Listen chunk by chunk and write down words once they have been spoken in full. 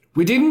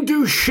We didn't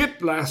do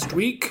shit last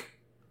week.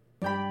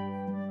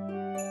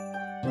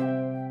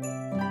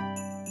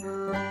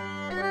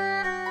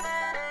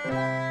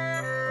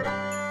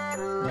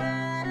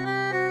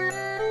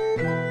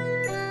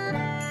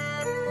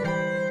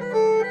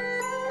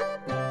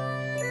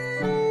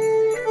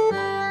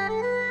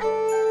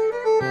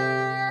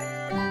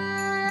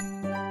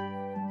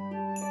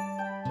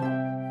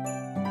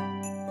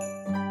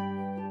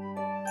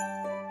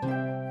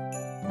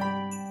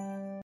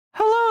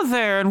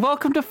 And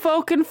welcome to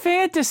Folk and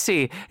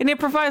Fantasy, an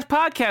improvised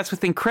podcast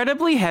with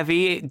incredibly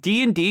heavy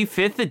D&D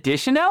 5th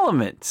edition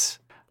elements.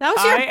 That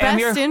was your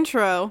best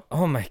intro.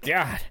 Oh my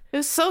god. It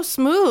was so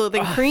smooth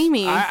and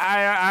creamy.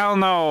 I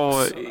don't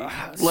know.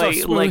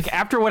 Like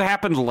after what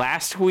happened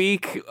last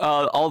week,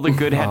 all the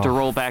good had to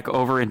roll back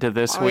over into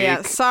this week.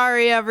 Yeah,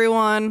 sorry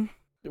everyone.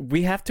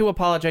 We have to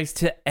apologize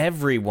to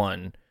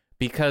everyone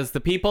because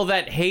the people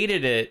that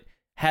hated it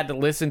had to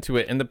listen to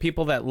it, and the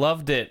people that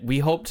loved it, we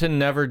hope to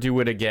never do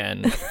it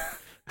again.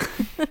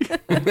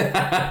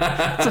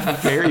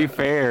 That's very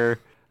fair.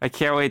 I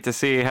can't wait to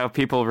see how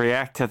people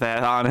react to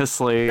that,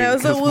 honestly. That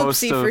was a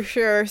whoopsie for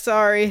sure.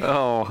 Sorry.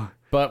 Oh.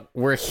 But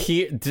we're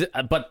here.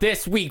 But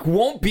this week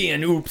won't be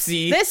an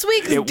oopsie. This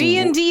week's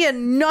D&D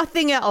and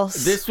nothing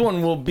else. This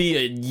one will be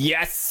a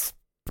yes-be.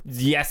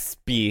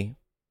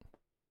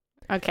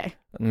 Okay.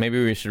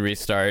 Maybe we should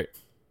restart.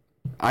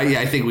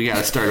 I think we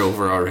gotta start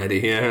over already.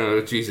 Yeah,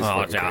 Jesus.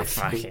 Oh,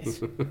 fuck it.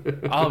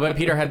 Oh, but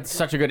Peter had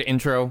such a good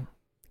intro.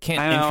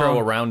 Can't intro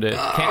around it.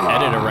 Can't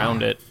edit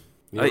around it.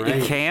 Right.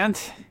 You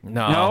can't?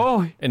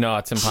 No,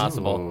 it's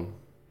impossible. Oh.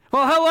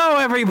 Well, hello,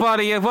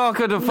 everybody, and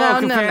welcome to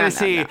Folk and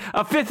Fantasy,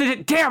 a 5th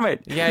edition. Damn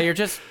it! Yeah, you're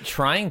just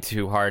trying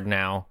too hard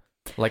now.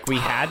 Like, we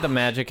had the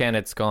magic and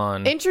it's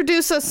gone.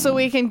 Introduce us so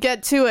we can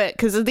get to it,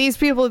 because these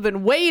people have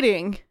been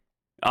waiting.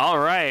 All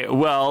right.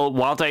 Well,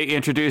 Walt, I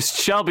introduced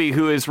Shelby,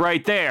 who is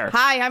right there.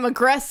 Hi, I'm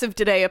aggressive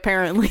today,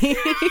 apparently.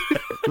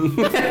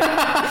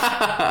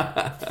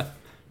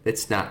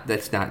 That's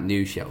not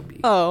new, Shelby.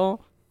 Oh,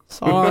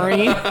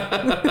 sorry.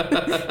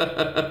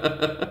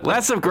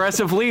 Less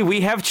aggressively,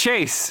 we have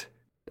Chase.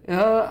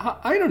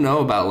 I don't know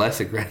about less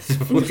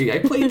aggressively. I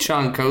played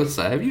Sean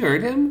Kosa. Have you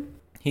heard him?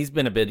 He's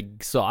been a bit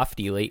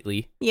softy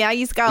lately. Yeah,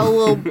 he's got a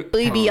little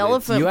baby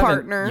elephant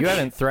partner. You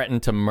haven't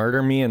threatened to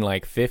murder me in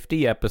like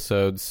 50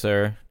 episodes,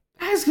 sir.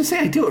 I was gonna say,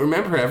 I don't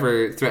remember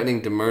ever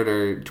threatening to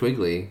murder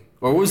Twiggley.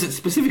 Or was it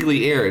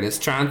specifically Aaron?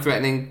 Is Sean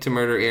threatening to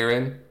murder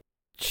Aaron?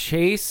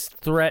 Chase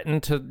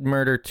threatened to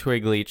murder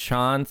Twiggley.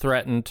 Sean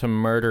threatened to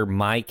murder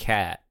my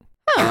cat.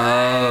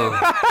 Oh.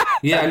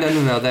 Yeah,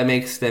 no. That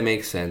makes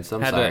sense.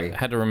 I'm sorry.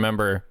 Had to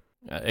remember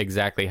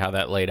exactly how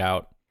that laid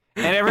out.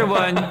 And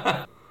everyone,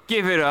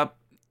 give it up.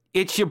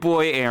 It's your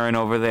boy Aaron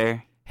over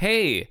there.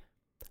 Hey,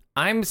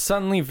 I'm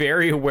suddenly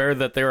very aware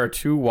that there are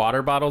 2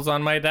 water bottles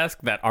on my desk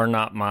that are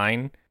not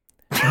mine.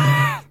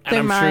 And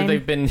I'm sure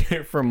they've been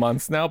here for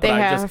months now,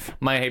 but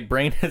my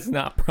brain has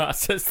not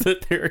processed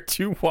that there are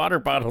 2 water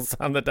bottles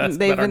on the desk.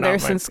 They've been there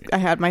since I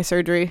had my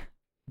surgery.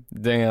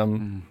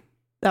 Damn.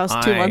 That was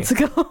 2 months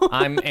ago.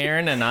 I'm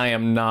Aaron, and I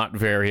am not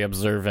very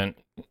observant.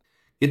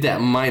 Get that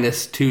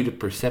 -2 to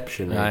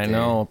perception right I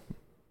know.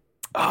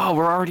 Oh,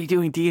 we're already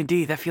doing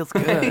D&D. That feels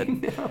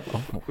good.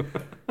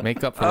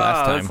 Make up for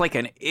last time. It's like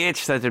an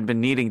itch that had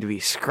been needing to be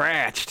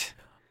scratched.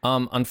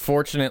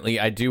 Unfortunately,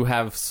 I do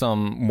have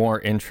some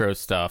more intro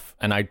stuff,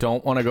 and I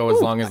don't want to go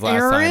as long as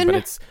last time,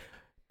 but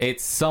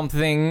it's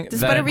something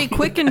this better be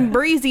quick and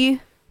breezy.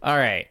 All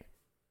right.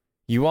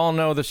 You all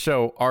know the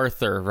show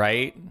Arthur,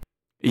 right?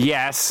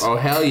 Yes. Oh,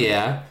 hell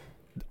yeah.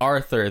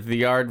 Arthur,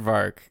 the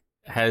aardvark,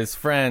 has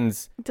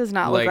friends. It does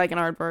not look like an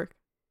aardvark.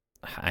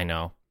 I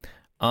know.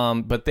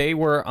 But they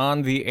were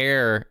on the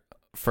air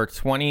for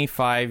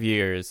 25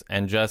 years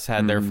and just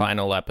had their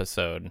final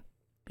episode.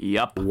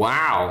 Yep.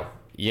 Wow.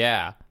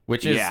 Yeah.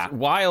 Which is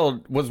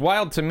was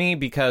wild to me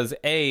because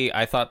A,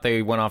 I thought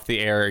they went off the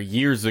air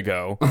years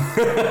ago.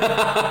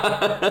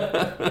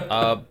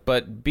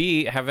 But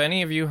B, have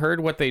any of you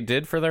heard what they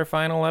did for their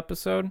final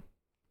episode?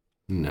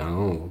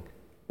 No.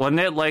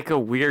 Wasn't it like a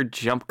weird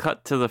jump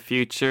cut to the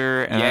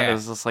future and it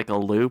was just like a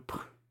loop?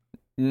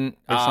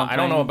 I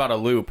don't know about a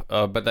loop,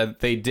 but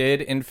that they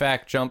did, in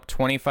fact, jump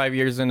 25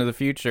 years into the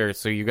future,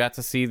 so you got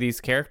to see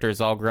these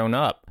characters all grown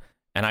up.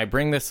 And I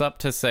bring this up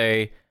to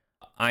say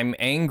I'm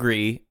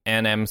angry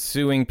and am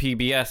suing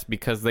PBS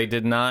because they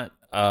did not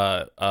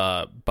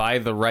buy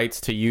the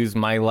rights to use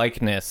my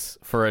likeness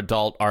for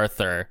adult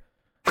Arthur.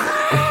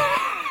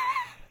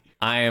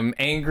 I am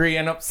angry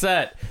and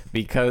upset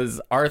because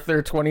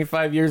Arthur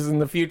 25 years in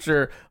the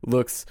future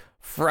looks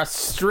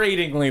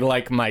frustratingly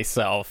like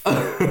myself.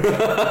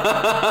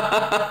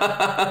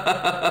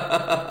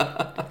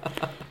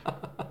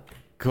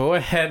 Go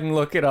ahead and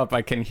look it up.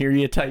 I can hear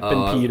you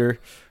typing, Peter.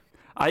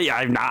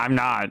 I'm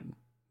not.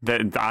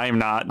 That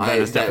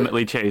is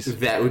definitely Chase.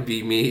 That would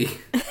be me.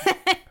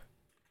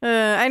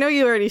 I know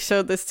you already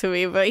showed this to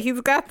me, but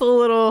he's got the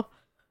little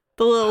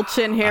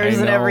chin hairs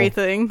and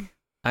everything.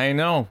 I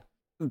know.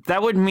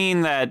 That would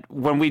mean that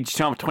when we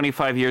jump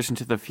 25 years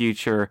into the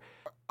future,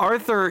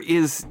 Arthur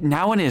is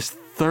now in his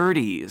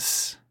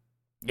 30s.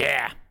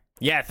 Yeah.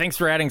 Yeah, thanks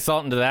for adding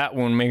salt into that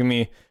one, making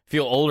me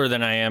feel older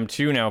than I am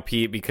too now,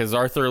 Pete, because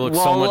Arthur looks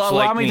so much like me.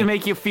 Allow me to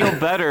make you feel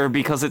better,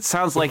 because it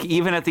sounds like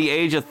even at the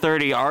age of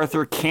 30,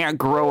 Arthur can't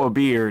grow a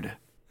beard.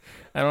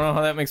 I don't know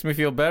how that makes me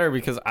feel better,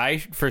 because I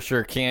for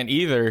sure can't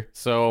either.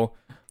 So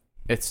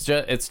it's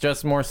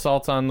just more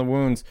salt on the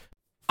wounds.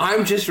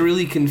 I'm just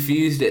really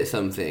confused at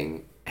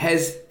something.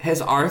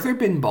 Has Arthur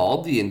been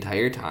bald the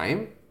entire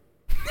time?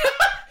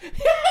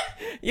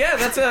 Yeah,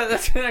 that's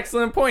an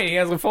excellent point. He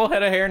has a full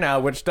head of hair now,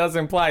 which does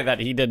imply that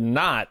he did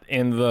not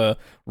in the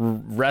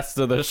rest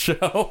of the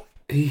show.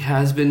 He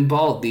has been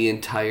bald the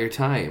entire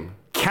time.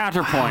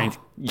 Counterpoint.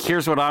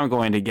 Here's what I'm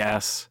going to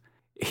guess.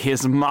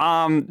 His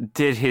mom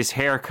did his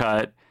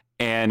haircut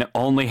and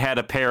only had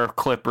a pair of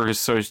clippers,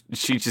 so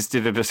she just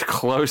did it as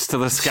close to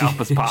the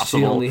scalp as possible.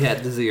 She only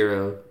had the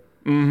 0.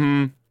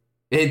 Mm-hmm.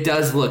 It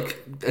does look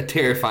a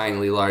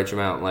terrifyingly large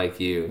amount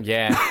like you.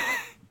 Yeah.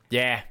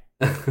 Yeah.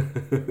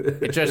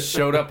 It just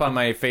showed up on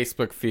my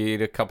Facebook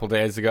feed a couple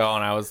days ago,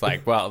 and I was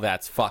like, well,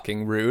 that's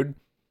fucking rude.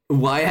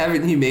 Why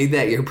haven't you made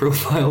that your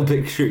profile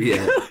picture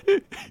yet?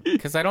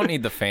 Because I don't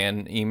need the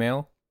fan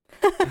email.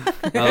 Oh,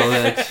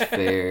 that's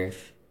fair.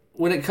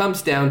 When it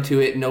comes down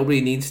to it,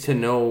 nobody needs to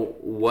know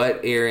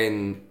what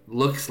Aaron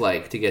looks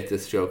like to get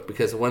this joke,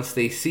 because once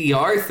they see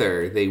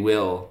Arthur, they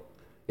will,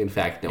 in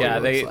fact, know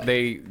what he looks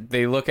like.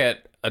 They look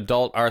at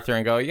adult Arthur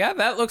and go, yeah,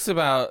 that looks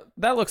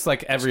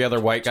like every other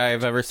white guy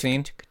I've ever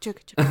seen.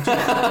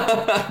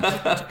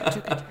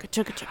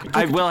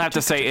 I will have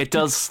to say, it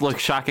does look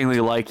shockingly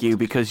like you,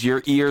 because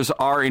your ears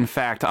are, in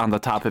fact, on the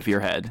top of your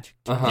head.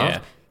 Uh-huh.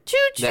 Yeah.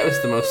 That was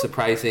the most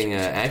surprising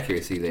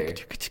accuracy there.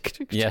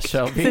 Yeah,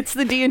 Shelby. It's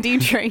the D&D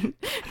train.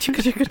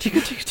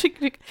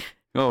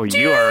 Oh,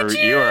 you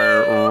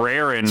are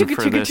raring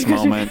for this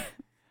moment.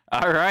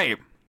 All right.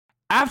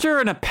 After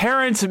an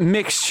apparent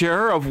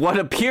mixture of what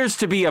appears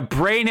to be a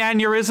brain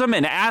aneurysm,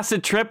 an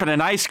acid trip, and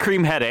an ice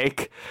cream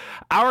headache,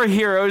 our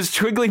heroes,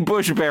 Twiggley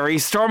Bushberry,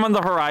 Storm on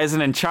the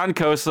Horizon, and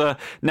Chancosa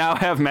now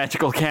have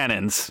magical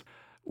cannons.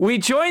 We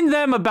joined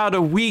them about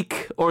a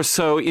week or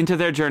so into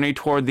their journey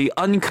toward the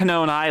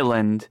Unknown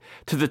Island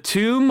to the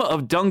tomb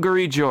of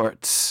Dungaree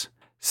Jorts.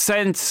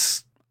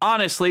 Since,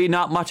 honestly,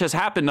 not much has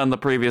happened on the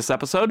previous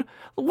episode,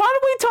 why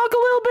don't we talk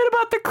a little bit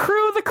about the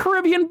crew, the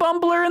Caribbean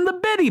Bumbler, and the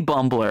Betty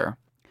Bumbler?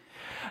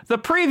 The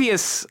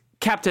previous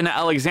Captain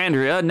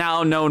Alexandria,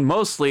 now known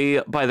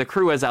mostly by the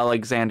crew as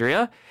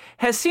Alexandria,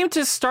 has seemed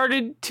to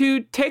started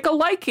to take a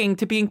liking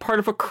to being part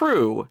of a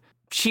crew.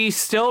 She's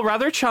still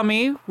rather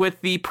chummy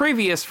with the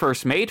previous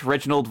first mate,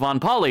 Reginald Von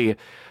Polly,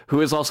 who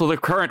is also the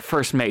current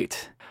first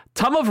mate.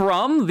 Tum of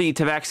Rum, the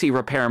Tabaxi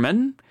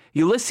repairman,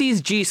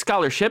 Ulysses G.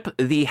 Scholarship,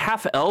 the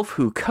half-elf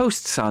who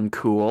coasts on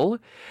cool,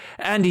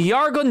 and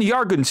Jargon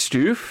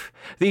Jargonstoof,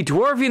 the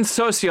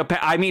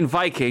dwarvian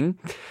Viking,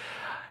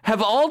 have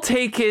all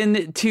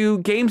taken to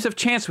games of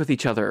chance with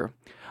each other.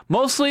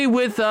 Mostly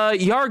with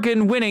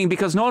Jargon winning,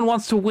 because no one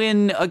wants to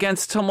win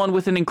against someone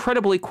with an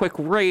incredibly quick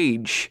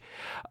rage.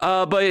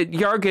 But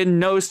Jargon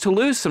knows to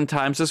lose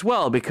sometimes as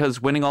well,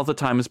 because winning all the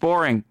time is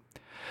boring.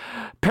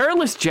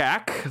 Perilous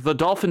Jack, the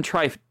Dolphin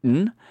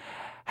Triton,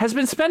 has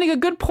been spending a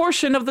good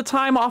portion of the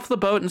time off the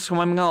boat and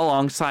swimming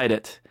alongside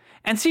it,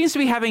 and seems to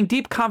be having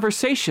deep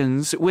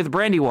conversations with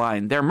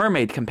Brandywine, their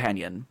mermaid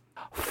companion.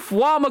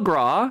 Foie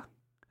McGraw,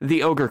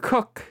 the ogre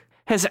cook,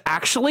 has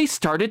actually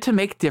started to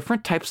make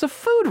different types of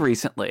food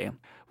recently,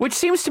 which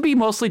seems to be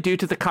mostly due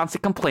to the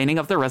constant complaining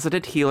of the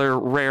resident healer,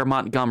 Rare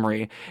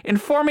Montgomery,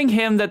 informing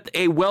him that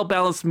a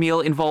well-balanced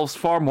meal involves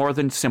far more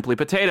than simply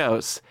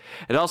potatoes.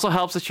 It also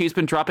helps that she's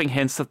been dropping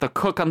hints that the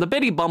cook on the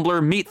Betty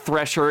Bumbler, Meat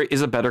Thresher,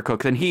 is a better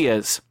cook than he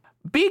is.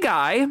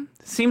 B-Guy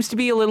seems to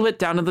be a little bit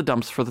down in the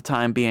dumps for the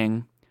time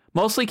being,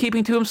 mostly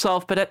keeping to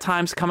himself, but at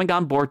times coming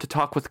on board to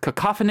talk with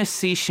Cacophonous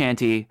Sea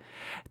Shanty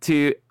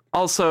to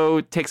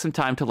also take some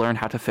time to learn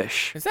how to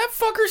fish. Is that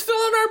fucker still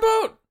on our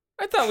boat?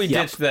 I thought we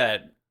ditched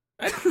that.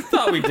 I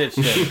thought we ditched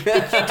it.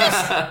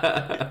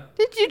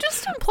 Did you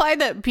just imply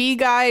that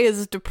B-Guy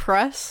is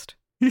depressed?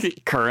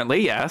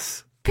 Currently,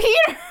 yes.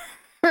 Peter!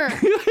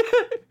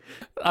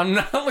 I'm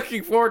not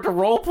looking forward to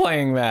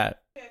role-playing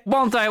that.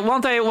 Won't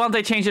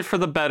I change it for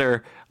the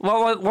better?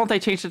 Won't I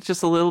change it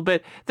just a little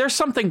bit? There's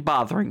something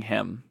bothering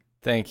him.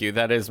 Thank you.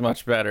 That is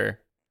much better.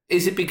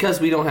 Is it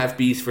because we don't have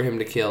bees for him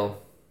to kill?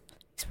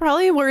 He's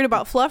probably worried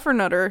about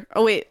Fluffernutter.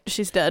 Oh, wait,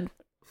 she's dead.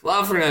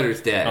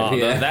 Fluffernutters dead. Oh,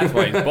 yeah. that's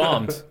why he's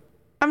bummed.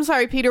 I'm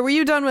sorry, Peter. Were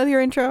you done with your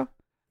intro?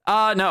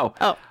 No.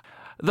 Oh.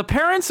 The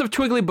parents of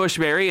Twiggley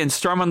Bushberry and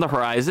Storm on the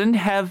Horizon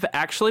have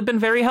actually been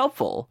very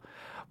helpful.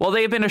 While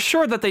they have been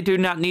assured that they do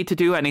not need to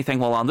do anything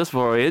while on this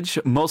voyage,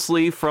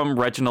 mostly from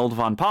Reginald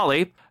Von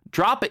Polly,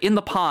 Drop in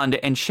the Pond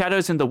and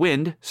Shadows in the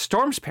Wind,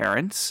 Storm's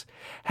parents,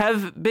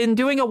 have been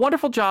doing a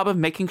wonderful job of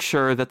making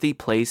sure that the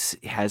place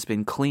has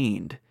been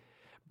cleaned.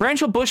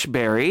 Branchel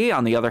Bushberry,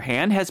 on the other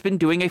hand, has been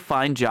doing a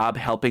fine job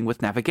helping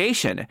with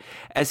navigation,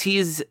 as he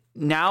is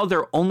now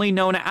their only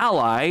known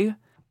ally,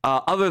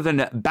 other than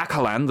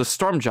Bakalan, the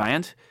storm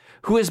giant,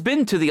 who has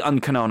been to the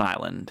Unknown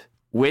Island,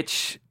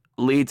 which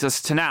leads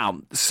us to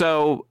now.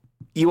 So,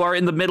 you are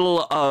in the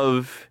middle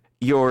of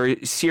your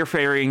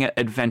seafaring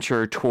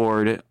adventure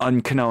toward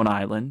Unknown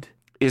Island.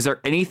 Is there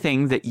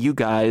anything that you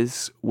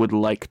guys would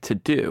like to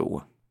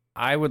do?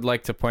 I would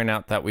like to point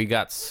out that we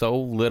got so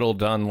little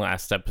done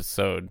last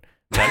episode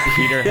that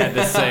Peter had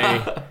to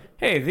say,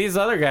 hey, these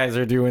other guys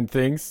are doing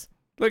things.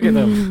 Look at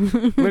them.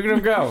 Look at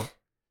them go.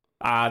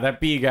 That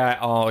bee guy,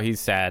 oh, he's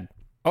sad.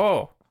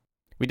 Oh,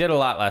 we did a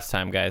lot last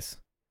time, guys.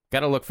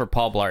 Got to look for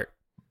Paul Blart.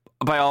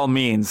 By all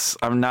means,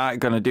 I'm not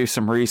going to do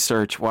some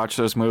research, watch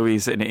those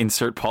movies, and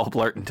insert Paul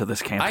Blart into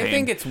this campaign. I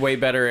think it's way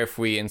better if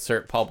we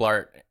insert Paul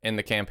Blart in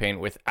the campaign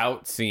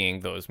without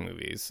seeing those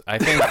movies. I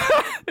think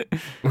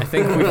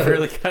we've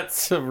really got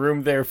some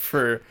room there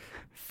for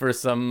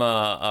some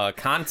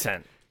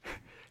content.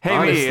 Hey,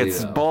 honestly,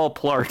 it's Paul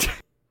Blart.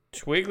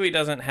 Twiggley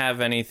doesn't have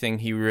anything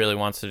he really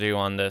wants to do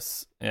on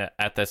this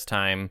at this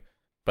time,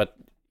 but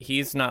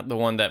he's not the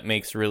one that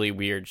makes really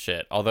weird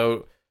shit.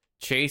 Although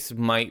Chase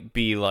might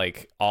be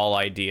like all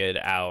idea'd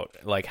out.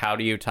 Like, how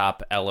do you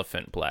top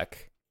Elephant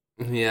Black?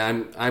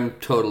 Yeah, I'm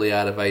totally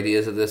out of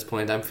ideas at this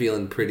point. I'm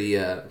feeling pretty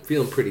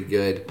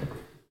good.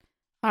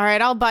 All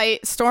right, I'll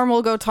bite. Storm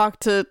will go talk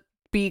to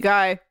B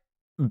Guy.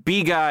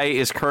 B Guy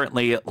is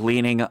currently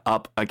leaning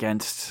up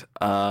against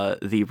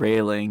the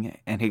railing,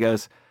 and he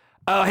goes,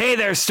 "Oh, hey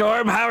there,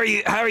 Storm. How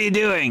are you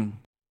doing?"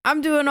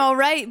 I'm doing all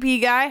right, B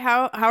Guy.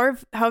 How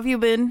have you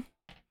been?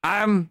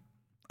 I'm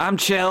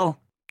chill.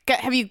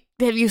 Have you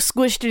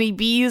squished any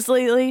bees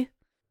lately?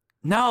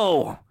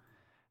 No,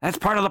 that's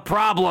part of the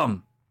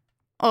problem.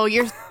 Oh,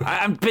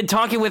 I've been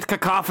talking with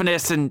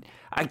Cacophonous, and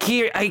I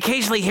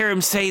occasionally hear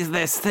him say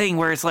this thing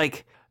where it's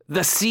like,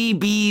 the sea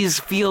bees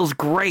feels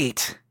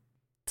great.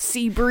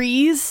 Sea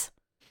breeze?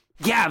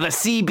 Yeah, the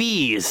sea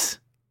bees.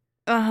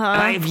 Uh-huh.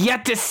 And I have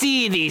yet to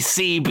see these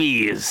sea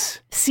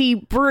bees. Sea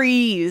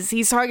breeze.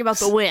 He's talking about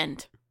the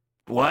wind.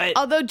 What?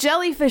 Although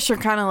jellyfish are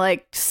kind of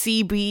like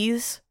sea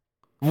bees.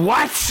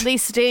 What? They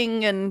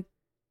sting and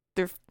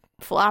they're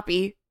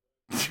floppy.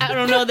 I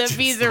don't know that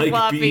bees are like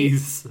floppy.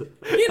 Bees.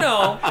 You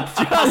know,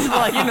 Just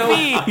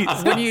like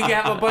bees. When you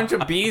have a bunch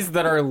of bees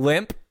that are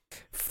limp,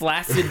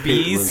 flaccid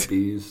bees. Limp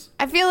bees.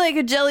 I feel like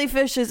a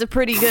jellyfish is a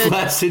pretty good...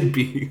 Flaccid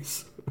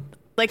bees.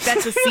 Like,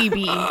 that's a sea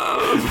bee.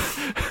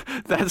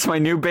 That's my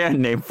new band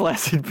name,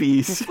 Flaccid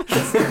Bees.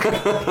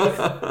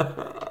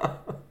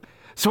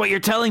 So what you're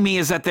telling me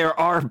is that there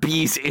are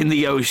bees in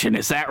the ocean,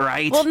 is that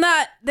right?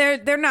 Well,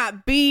 they're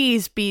not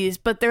bees,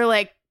 but they're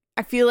like,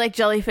 I feel like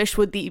jellyfish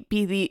would be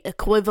the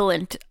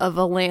equivalent of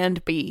a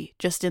land bee,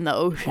 just in the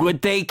ocean.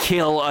 Would they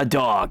kill a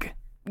dog?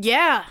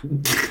 Yeah,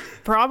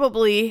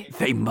 probably.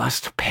 They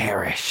must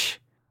perish.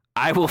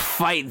 I will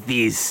fight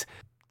these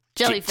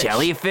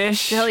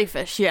Jellyfish.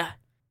 Jellyfish, yeah.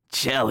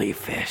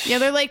 Jellyfish. Yeah,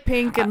 they're like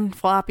pink and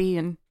floppy,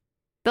 and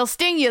they'll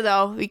sting you,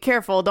 though. Be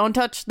careful. Don't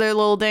touch their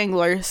little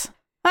danglers.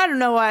 I don't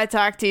know why I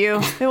talked to you.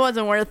 It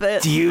wasn't worth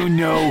it. Do you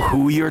know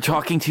who you're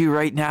talking to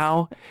right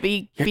now?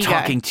 You're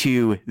talking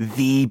to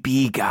the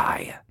bee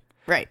guy.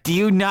 Right. Do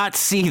you not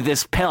see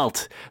this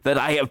pelt that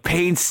I have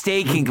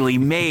painstakingly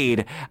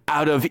made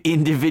out of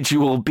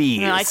individual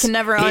bees? No, I can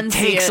never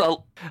unsee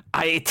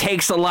it. It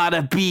takes a lot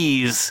of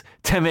bees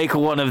to make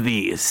one of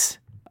these.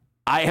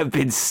 I have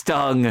been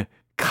stung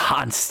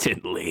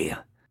constantly.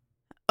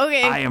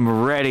 Okay. I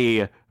am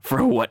ready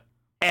for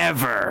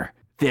whatever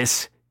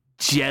this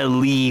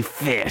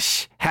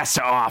jellyfish has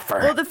to offer.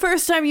 Well, the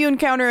first time you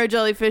encounter a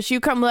jellyfish, you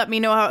come let me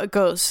know how it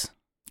goes.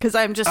 Because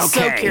I'm just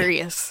so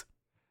curious.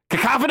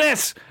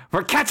 Cacophonous!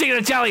 We're catching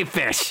a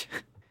jellyfish!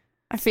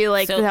 I feel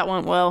like that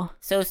went well.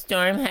 So,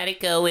 Storm, how'd it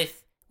go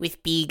with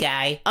Bee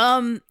Guy?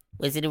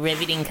 Was it a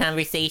riveting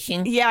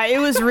conversation? Yeah, it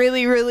was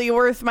really, really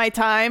worth my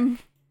time.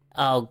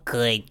 Oh,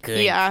 good.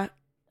 Yeah.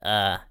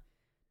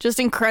 Just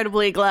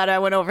incredibly glad I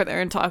went over there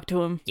and talked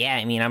to him. Yeah,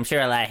 I mean, I'm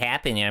sure a lot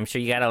happened, and I'm sure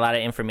you got a lot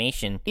of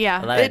information.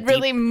 Yeah, it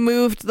really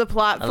moved the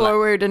plot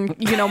forward and,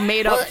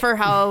 made up for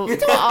how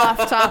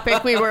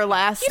off-topic we were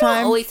last time. You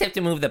don't always have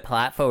to move the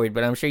plot forward,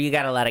 but I'm sure you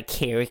got a lot of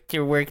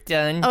character work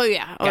done. Oh,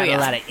 yeah. Got a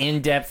lot of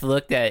in-depth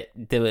look at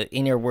the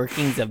inner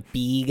workings of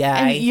Bee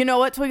Guy. And you know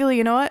what, Twiggley?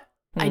 You know what?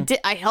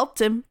 I helped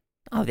him.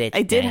 Oh, that's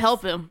I did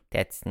help him.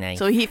 That's nice.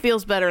 So he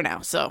feels better now,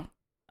 so.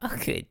 Oh,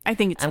 good. I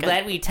think it's I'm good.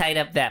 glad we tied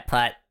up that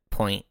plot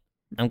point.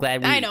 I'm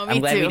glad me we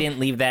too. didn't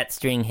leave that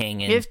string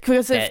hanging.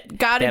 Because if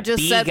God had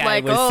just said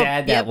like, "Oh,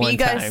 yeah, Bee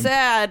Guy's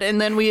sad,"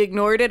 and then we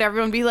ignored it,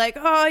 everyone would be like,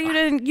 "Oh, you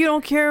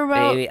don't care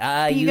about Baby,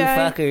 Bee you Guy."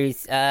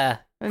 fuckers. And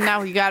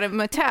now we got him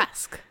a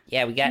task.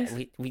 Yeah,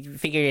 we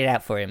figured it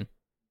out for him.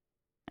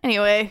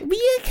 Anyway,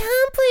 we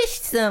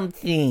accomplished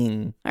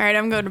something. All right,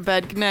 I'm going to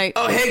bed. Good night.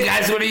 Oh, hey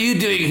guys, what are you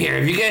doing here?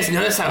 Have you guys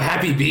noticed how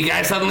happy Bee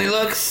Guy suddenly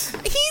looks?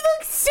 He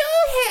looks so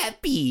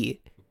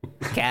happy.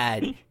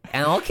 God.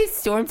 And all because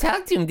Storm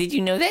talked to him. Did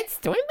you know that?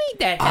 Storm made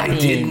that happen. I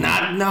did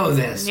not know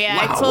this. Yeah,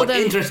 wow, I told what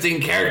him.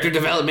 Interesting character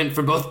development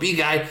for both Bee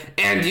Guy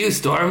and you,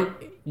 Storm.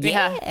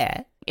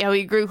 Yeah. Yeah,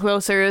 we grew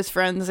closer as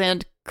friends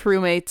and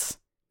crewmates.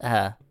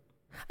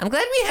 I'm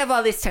glad we have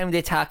all this time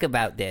to talk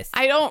about this.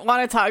 I don't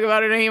want to talk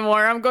about it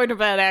anymore. I'm going to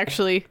bed,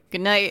 actually.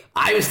 Good night.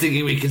 I was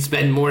thinking we could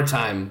spend more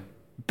time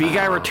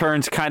B-Guy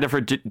returns kind of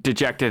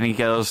dejected, and he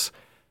goes,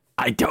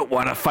 I don't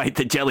want to fight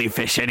the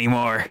jellyfish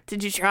anymore.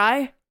 Did you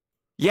try?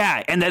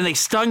 Yeah, and then they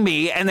stung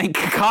me, and then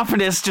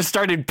Cacophonous just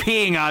started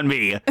peeing on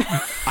me.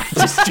 I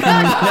just do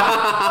not...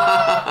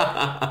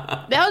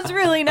 That was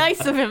really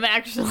nice of him,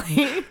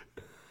 actually.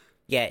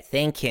 Yeah,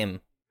 thank him.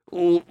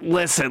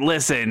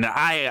 Listen.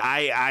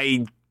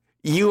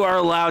 You are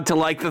allowed to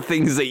like the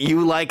things that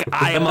you like.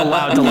 I am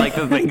allowed to like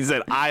the things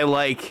that I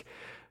like.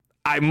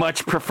 I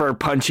much prefer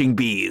punching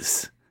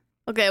bees.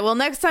 Okay, well,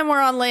 next time we're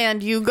on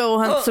land, you go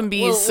hunt some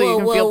bees so you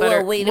can feel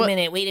better. Wait a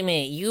minute.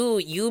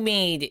 You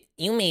made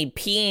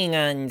peeing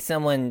on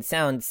someone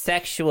sound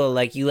sexual,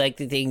 like you like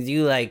the things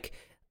you like.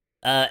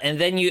 And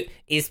then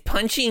is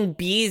punching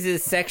bees a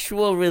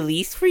sexual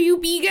release for you,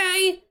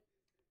 B-Guy?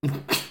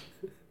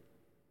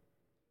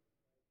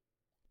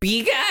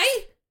 B-Guy?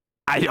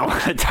 I don't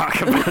want to talk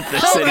about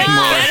this anymore.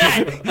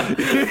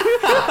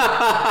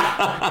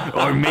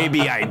 Or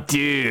maybe I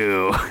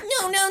do.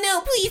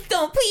 No,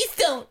 please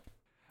don't.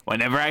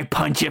 Whenever I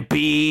punch a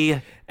bee...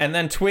 And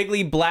then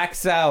Twiggley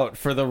blacks out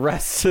for the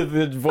rest of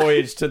the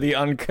voyage to the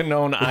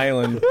unknown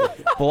island,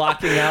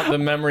 blocking out the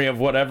memory of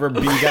whatever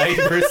B-Guy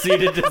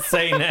proceeded to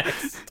say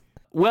next.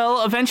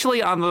 Well,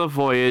 eventually on the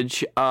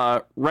voyage,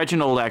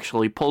 Reginald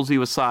actually pulls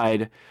you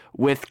aside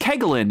with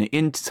Keglin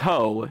in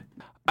tow.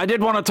 I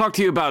did want to talk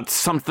to you about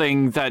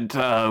something that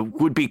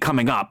would be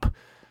coming up.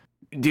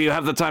 Do you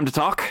have the time to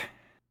talk?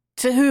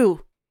 To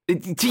who?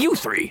 To you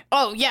three.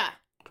 Oh, yeah.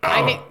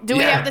 Do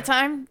we yeah. have the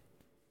time,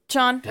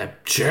 Sean?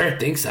 Sure,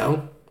 think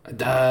so.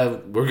 I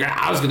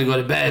was gonna go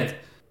to bed.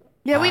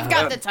 Yeah, we've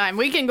got the time.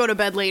 We can go to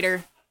bed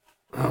later.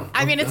 Oh,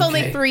 I mean, it's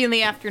only 3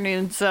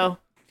 PM, so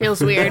feels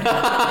weird.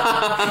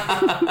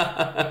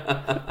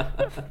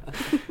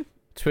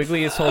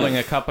 Twiggley is holding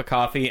a cup of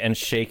coffee and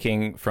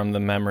shaking from the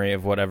memory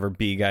of whatever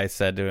B-Guy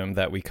said to him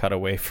that we cut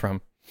away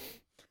from.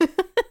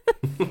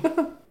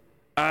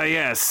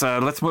 Yes,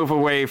 let's move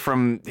away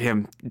from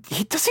him.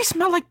 Does he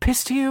smell like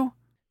piss to you?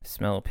 The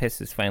smell of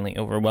piss is finally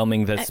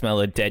overwhelming the smell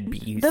of dead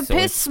bees. The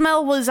piss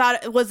smell was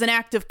an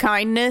act of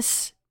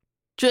kindness.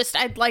 Just,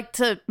 I'd like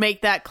to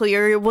make that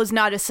clear. It was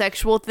not a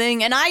sexual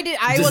thing, and I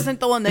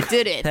wasn't the one that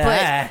did it.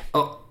 But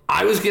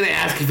I was gonna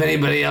ask if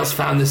anybody else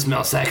found this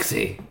smell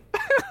sexy.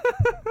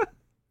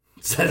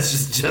 So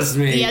that's just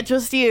me. Yeah,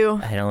 just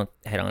you. I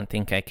don't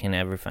think I can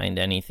ever find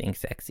anything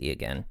sexy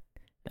again.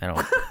 I don't.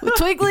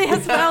 Twiggley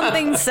has found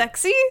things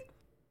sexy?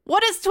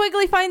 What does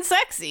Twiggley find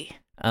sexy?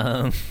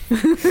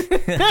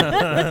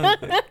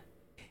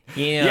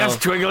 Yes,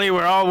 Twiggley,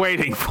 we're all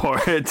waiting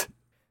for it.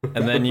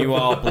 And then you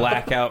all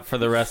black out for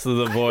the rest of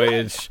the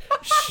voyage,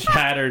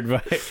 shattered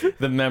by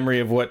the memory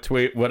of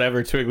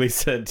whatever Twiggley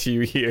said to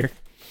you here.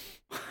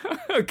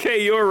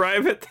 Okay, you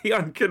arrive at the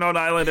unknown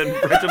island, and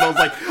Reginald's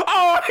like,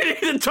 oh, I need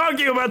to talk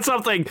to you about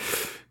something.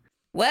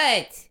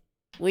 What?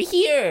 We're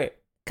here.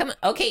 Come on.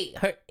 Okay,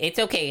 it's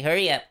okay.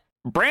 Hurry up.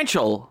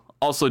 Branchel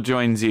also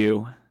joins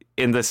you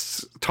in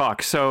this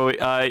talk. So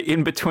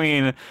in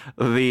between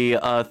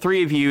the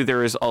 3 of you,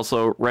 there is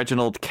also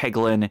Reginald,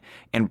 Keglin,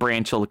 and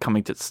Branchel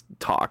coming to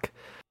talk.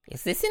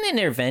 Is this an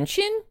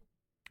intervention?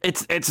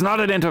 It's not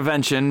an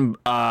intervention.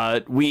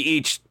 We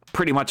each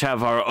pretty much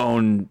have our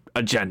own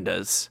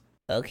agendas.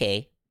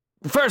 Okay.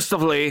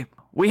 Firstly,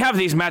 we have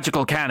these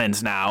magical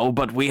cannons now,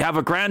 but we have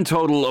a grand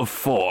total of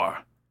 4.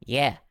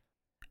 Yeah.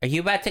 Are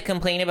you about to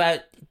complain about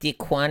the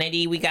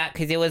quantity we got?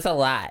 Because it was a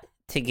lot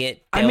to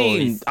get those. I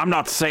mean, I'm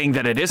not saying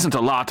that it isn't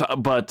a lot,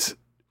 but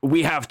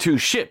we have 2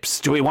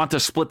 ships. Do we want to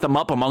split them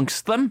up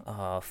amongst them?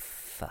 Oh,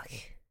 fuck.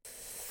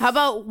 How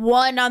about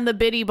 1 on the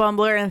Biddy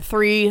Bumbler and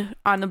 3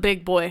 on the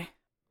Big Boy?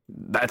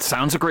 That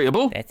sounds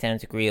agreeable. That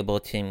sounds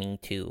agreeable to me,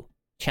 too.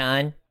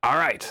 Chan? All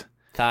right.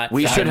 Thoughts?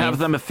 We should have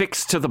them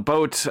affixed to the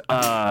boat,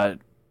 excuse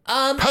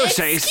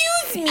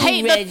me,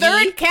 Hey, Reggie. the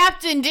 3rd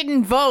captain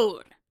didn't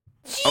vote.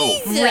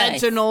 Jesus.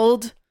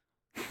 Reginald.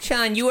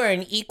 Chan, you are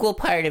an equal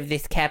part of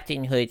this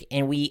captainhood,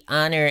 and we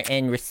honor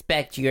and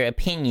respect your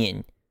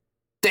opinion.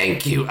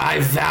 Thank you. I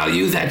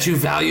value that you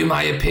value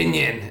my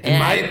opinion. And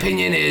my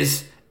opinion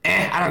is,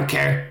 I don't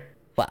care.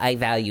 Well, I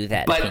value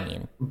that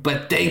opinion.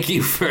 But thank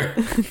you for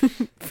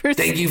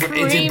Thank you for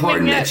it's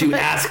important that you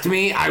asked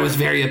me. I was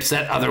very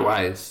upset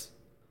otherwise.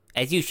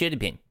 As you should have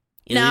been.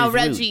 Now,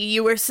 Reggie,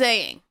 you were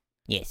saying.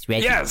 Yes,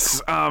 Reggie.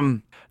 Yes,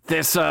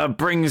 this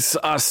brings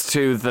us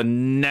to the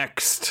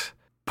next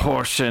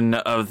portion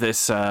of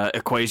this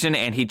equation,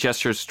 and he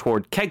gestures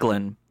toward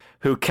Keglin,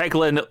 who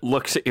Keglin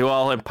looks at you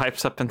all and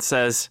pipes up and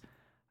says,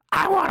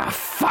 I want to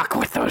fuck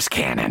with those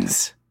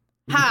cannons.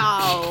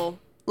 How?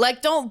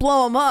 Like, don't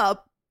blow them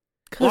up.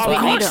 Well, of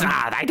course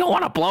not. I don't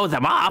want to blow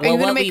them up. Well,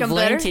 gonna what make we've them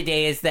learned better?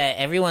 today is that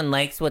everyone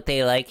likes what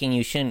they like, and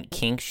you shouldn't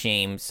kink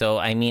shame. So,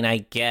 I mean, I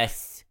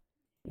guess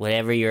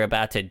whatever you're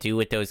about to do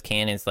with those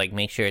cannons, like,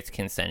 make sure it's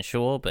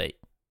consensual, but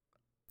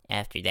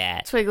after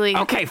that... Twiggley.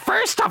 Okay,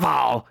 first of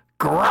all,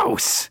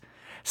 gross.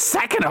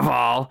 Second of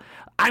all,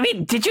 I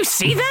mean, did you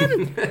see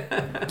them?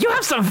 You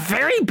have some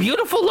very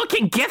beautiful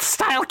looking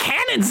Gith-style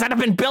cannons that have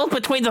been built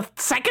between the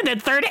 2nd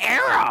and 3rd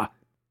era.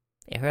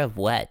 Era of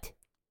what?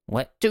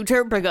 What?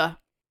 Deuterbriga.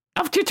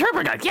 Of two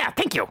turbo guns. Yeah,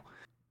 thank you.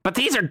 But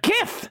these are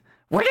gifts.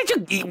 How did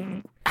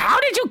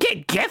you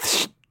get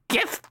gifts?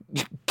 Gift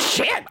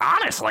shit,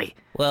 honestly.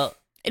 Well,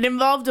 It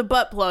involved a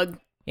butt plug.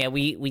 yeah,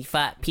 we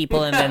fought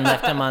people and then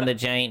left them on the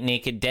giant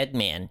naked dead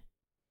man.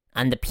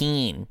 On the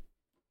peen.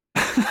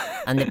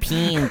 On the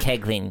peen,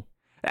 Keglin.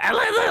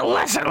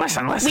 Listen.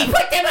 We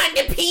put them on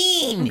the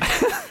peen!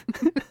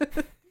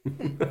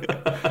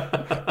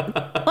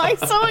 Why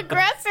so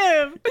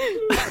aggressive?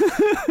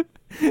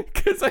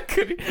 Because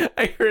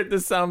I heard the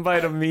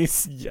soundbite of me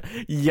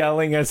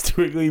yelling as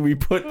Twiggley, we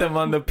put them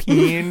on the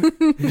peen,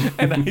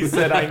 and I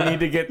said, I need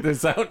to get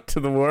this out to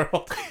the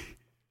world.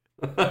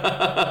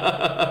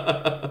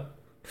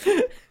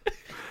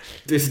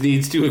 This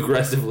needs to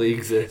aggressively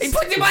exist. We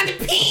put them on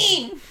the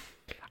peen!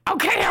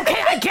 Okay,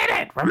 I get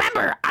it.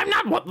 Remember, I'm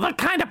not the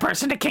kind of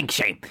person to kink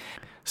shame.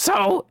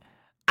 So,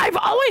 I've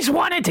always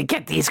wanted to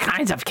get these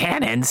kinds of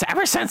cannons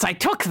ever since I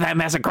took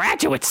them as a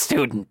graduate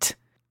student.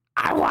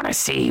 I want to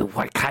see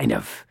what kind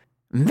of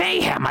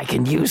mayhem I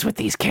can use with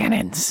these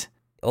cannons.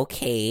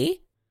 Okay.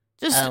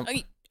 Just,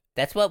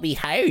 That's what we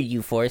hired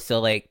you for, so,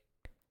 like,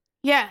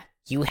 yeah.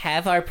 you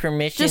have our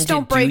permission Just to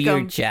don't do break your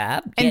 'em.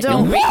 job. And Yeah,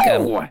 don't- break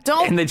 'em. Whoa!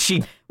 Don't- And then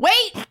she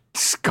Wait!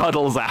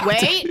 scuttles out.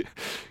 Wait!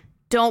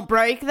 Don't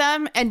break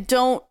them, and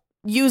don't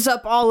use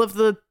up all of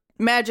the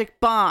magic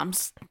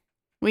bombs.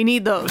 We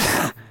need those.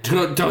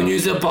 Don't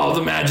use up all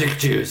the magic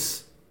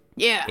juice.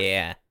 Yeah.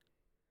 Yeah.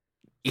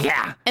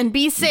 Yeah. And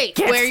be safe.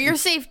 Yes. Wear your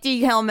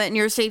safety helmet and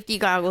your safety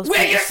goggles. Wear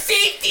please. your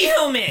safety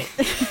helmet!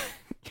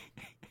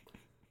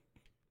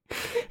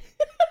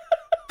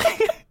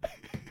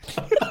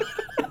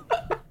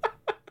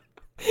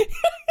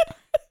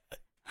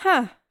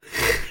 Huh.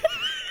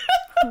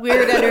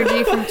 Weird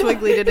energy from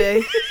Twiggley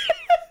today.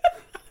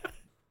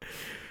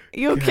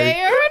 You okay,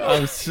 Aaron?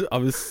 I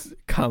was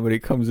comedy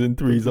comes in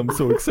threes. I'm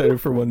so excited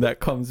for when that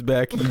comes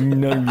back.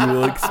 None of you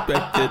will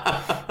expect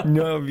it.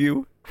 None of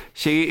you.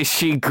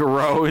 She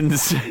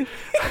groans,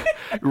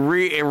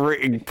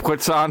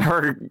 puts on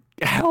her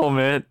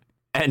helmet,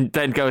 and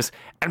then goes,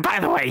 and by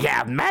the way,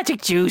 yeah,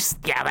 magic juice,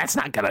 yeah, that's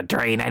not gonna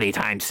drain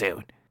anytime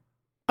soon.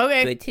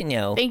 Okay. Good to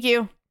know. Thank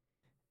you.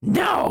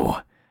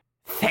 No,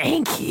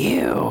 thank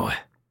you.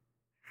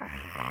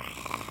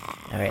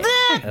 All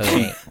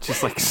right.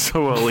 Just like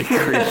slowly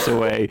creeps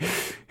away.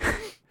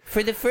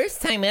 For the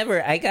first time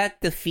ever, I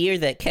got the fear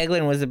that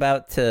Keglin was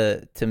about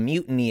to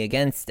mutiny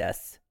against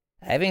us.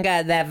 I haven't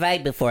got that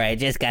vibe before. I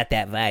just got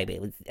that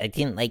vibe. I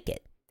didn't like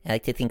it. I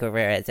like to think of her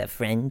as a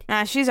friend.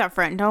 She's our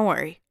friend. Don't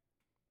worry.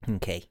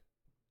 Okay.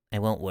 I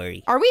won't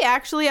worry. Are we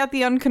actually at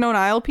the Unknown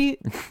Isle, Pete?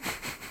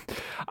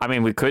 I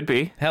mean, we could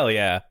be. Hell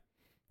yeah.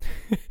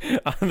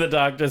 On the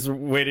dock, just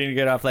waiting to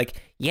get off. Like,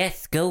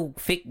 Yes, go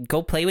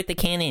play with the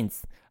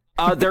cannons.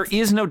 There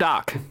is no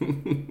dock.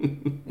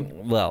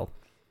 Well,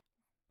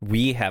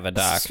 we have a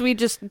dock. We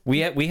just We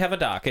have a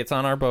dock. It's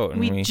on our boat. And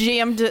we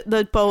jammed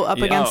the boat up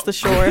against the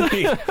shore.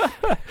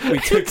 we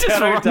took Just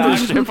out our run the dock.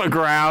 ship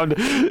aground.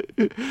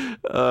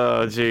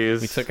 Oh,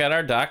 jeez. We took out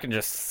our dock and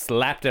just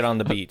slapped it on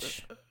the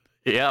beach.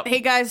 Yep. Hey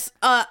guys,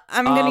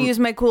 I'm gonna use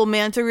my cool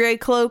manta ray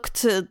cloak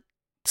to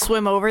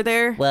swim over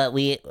there. well,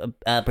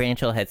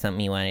 Branchel had something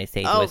he wanted to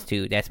say to Oh. us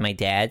too. That's my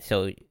dad,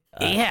 so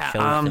Yeah, show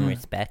some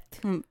respect.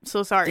 I'm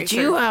so sorry.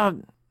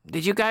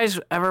 Did you guys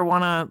ever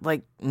want to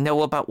like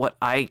know about what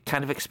I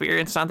kind of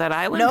experienced on that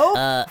island?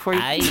 No. Before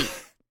you-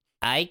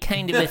 I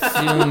kind of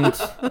assumed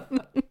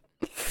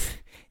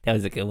that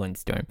was a good one,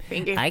 Storm.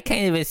 Thank you. I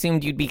kind of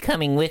assumed you'd be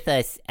coming with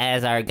us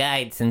as our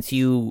guide since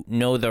you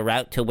know the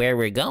route to where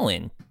we're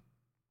going.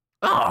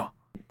 Oh.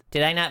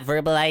 Did I not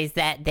verbalize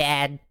that,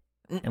 Dad?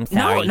 I'm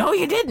sorry. No,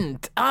 you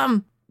didn't.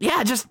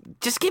 Yeah, just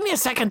give me a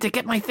second to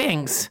get my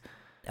things.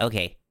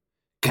 Okay.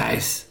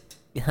 Guys,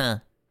 Huh.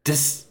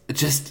 just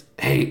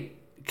hey,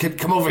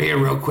 come over here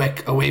real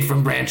quick, away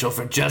from Branchel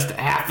for just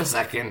half a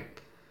second.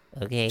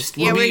 Okay.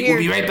 Yeah, we're here.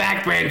 We'll be right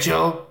back,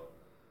 Branchel.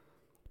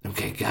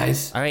 Okay,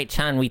 guys. All right,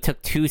 Chan, we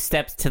took 2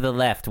 steps to the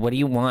left. What do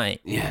you want?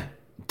 Yeah.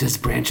 Does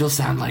Branchel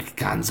sound like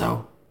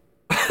Gonzo?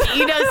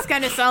 He does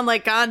kind of sound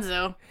like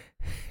Gonzo.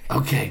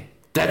 Okay,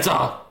 that's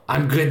all.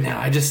 I'm good now.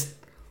 I just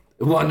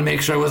wanted to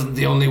make sure I wasn't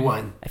the only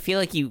one. I feel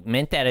like you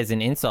meant that as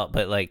an insult,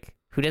 but like,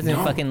 who doesn't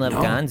No, fucking love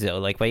no. Gonzo?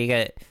 Like, why you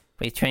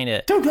trying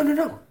to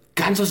No.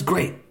 Gonzo's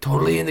great.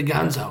 Totally into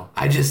Gonzo.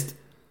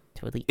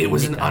 totally? It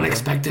was an into Gonzo?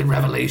 unexpected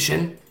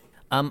revelation.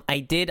 I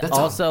did That's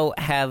also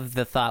have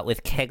the thought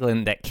with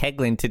Keglin that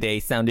Keglin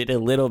today sounded a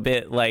little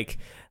bit like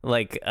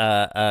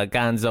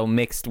Gonzo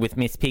mixed with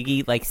Miss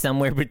Piggy, like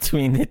somewhere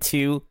between the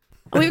two.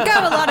 We've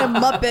got a lot of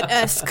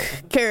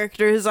Muppet-esque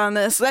characters on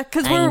this.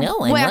 Because I we're know,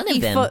 I'm one of wacky,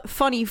 them.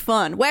 funny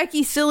fun.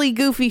 Wacky, silly,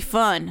 goofy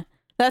fun.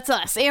 That's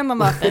us and the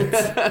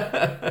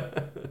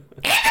Muppets.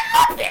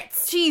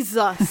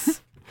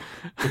 Jesus.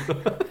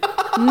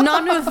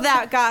 None of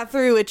that got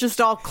through. It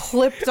just all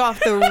clipped off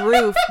the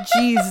roof.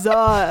 Jesus.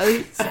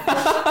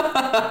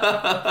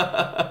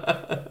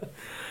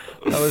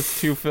 I was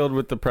too filled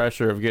with the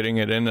pressure of getting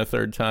it in a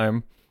third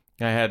time.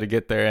 I had to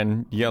get there,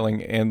 and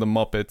yelling and the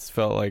Muppets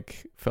felt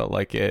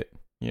like it,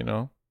 you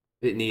know?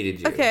 It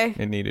needed you. Okay.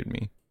 It needed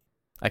me.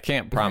 I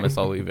can't promise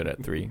I'll leave it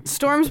at 3.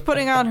 Storm's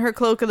putting on her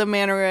Cloak of the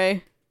Manta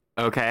Ray.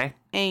 Okay.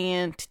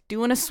 And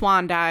doing a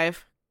swan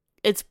dive.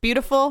 It's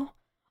beautiful,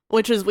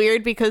 which is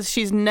weird because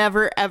she's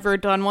never, ever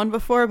done one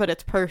before, but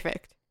it's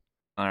perfect.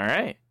 All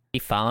right. You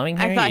following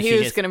her? I thought he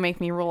was going to make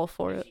me roll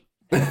for it.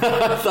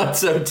 I thought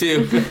so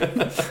too.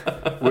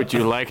 Would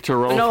you like to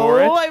roll No,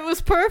 for it? it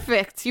was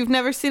perfect. You've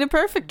never seen a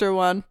perfecter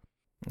one.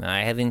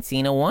 I haven't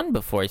seen a 1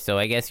 before, so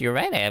I guess you're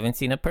right. I haven't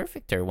seen a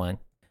perfecter one.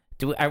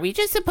 Are we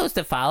just supposed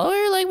to follow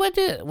her? Like, what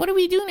do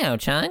we do now,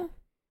 Chan?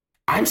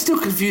 I'm still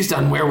confused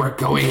on where we're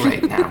going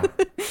right now.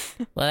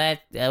 Well,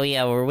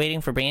 we're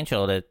waiting for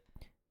We're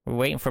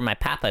waiting for my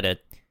papa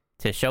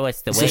to show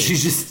us the way. So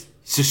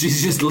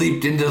she's just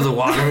leaped into the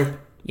water.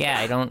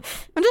 Yeah,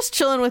 I'm just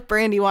chilling with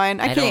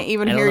Brandywine. I can't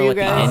even hear know you what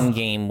guys. the end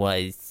game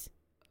was.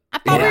 I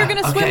thought we were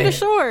gonna swim to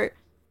shore.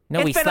 No,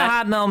 It's been a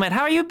hot moment.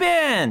 How you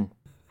been?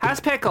 How's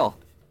Pickle?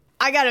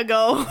 I gotta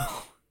go.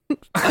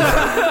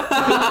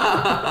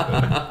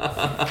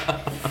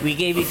 We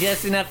gave you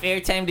just enough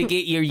airtime to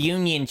get your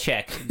union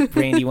check,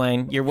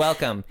 Brandywine. You're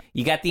welcome.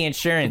 You got the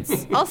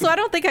insurance. Also, I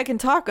don't think I can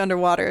talk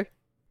underwater.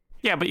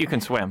 Yeah, but you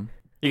can swim.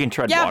 You can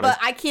tread Yeah, water. but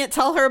I can't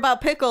tell her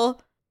about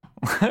Pickle.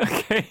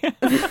 Okay.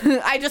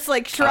 I just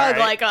shrug,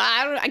 All right.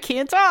 I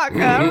can't talk.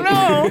 I don't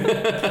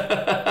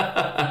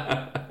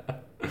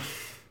know.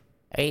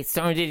 Hey,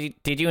 Storm,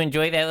 did you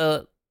enjoy that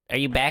little... Are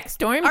you back,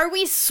 Storm? Are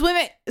we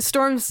swimming?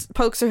 Storm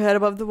pokes her head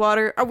above the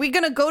water. Are we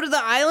gonna go to the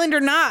island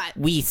or not?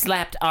 We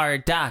slapped our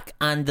dock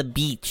on the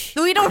beach.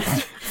 We don't.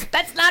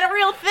 That's not a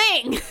real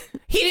thing.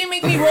 He didn't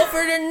make me roll for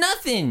it or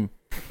nothing.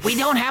 We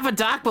don't have a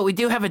dock, but we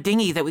do have a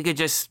dinghy that we could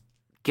just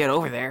get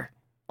over there.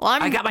 Well,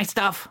 I got my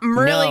stuff. I'm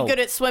really No. good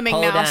at swimming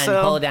Hold now. on,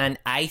 So hold on.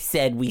 I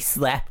said we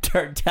slapped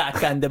our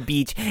dock on the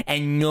beach,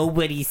 and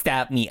nobody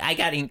stopped me. I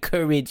got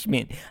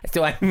encouragement,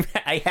 so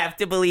I have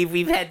to believe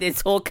we've had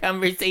this whole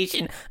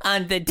conversation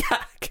on the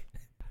dock.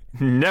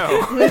 No.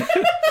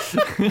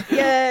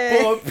 yay.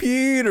 Oh,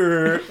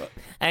 Peter. All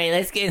right,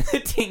 let's get in the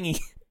dinghy.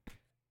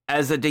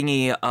 As the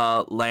dinghy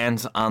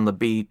lands on the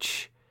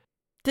beach,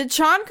 Did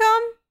Sean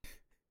come?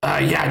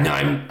 Yeah, no,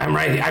 I'm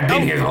right. I've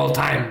been here the whole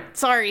time.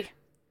 Sorry.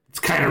 It's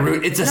kind of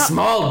rude. It's a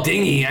small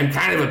dinghy. I'm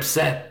kind of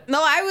upset.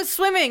 No, I was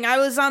swimming. I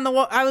was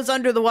I was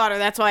under the water.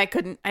 That's why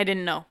I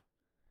didn't know.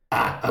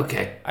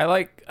 Okay. I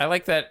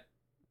like that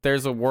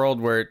there's a world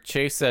where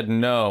Chase said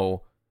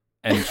no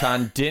and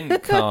Chan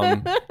didn't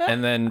come,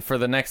 and then for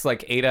the next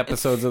 8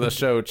 episodes of the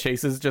show,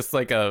 Chase is just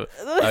a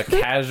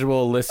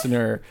casual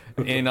listener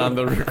in on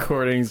the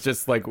recordings,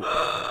 just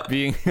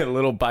being a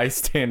little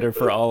bystander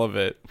for all of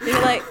it. You're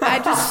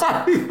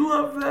I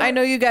love that. I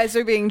know you guys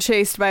are being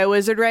chased by a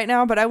wizard right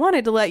now, but I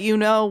wanted to let you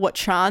know what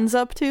Sean's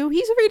up to.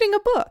 He's reading a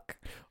book.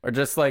 Or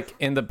just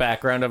in the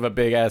background of a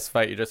big ass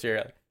fight, you just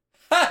hear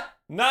ha!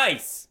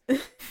 Nice!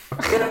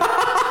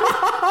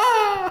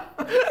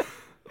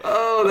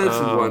 Oh, that's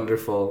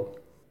wonderful.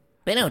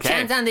 But no, Okay.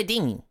 Chan's on the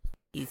dinghy.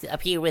 He's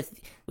up here with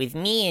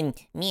me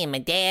and my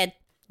dad,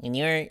 and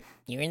you're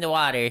in the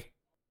water.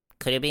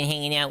 Could have been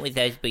hanging out with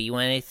us, but you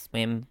want to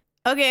swim.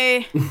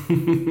 Okay.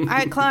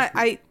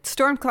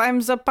 Storm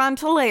climbs up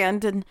onto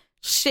land and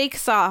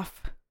shakes off.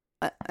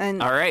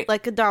 And all right.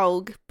 like a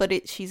dog,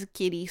 but she's a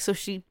kitty, so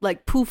she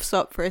poofs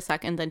up for a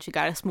second, then she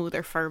gotta smooth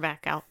her fur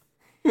back out.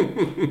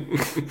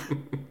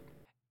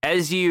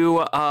 As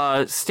you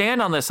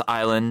stand on this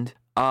island,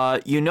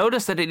 you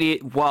notice that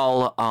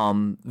while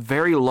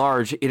very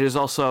large, it is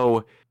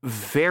also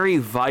very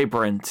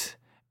vibrant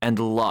and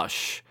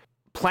lush.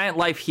 Plant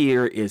life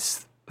here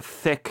is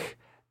thick,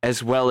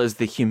 as well as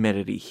the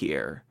humidity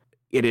here.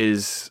 It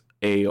is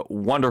a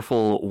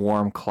wonderful,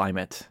 warm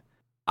climate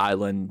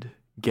island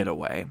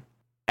getaway.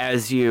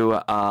 As you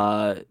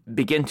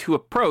begin to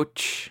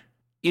approach,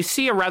 you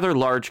see a rather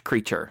large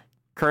creature,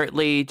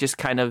 currently just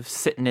kind of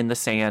sitting in the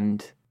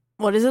sand.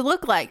 What does it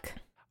look like?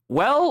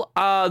 Well,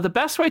 the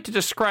best way to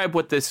describe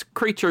what this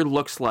creature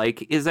looks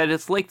like is that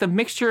it's like the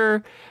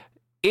mixture.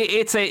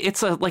 It's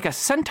like a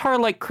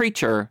centaur-like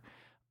creature,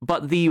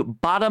 but the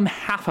bottom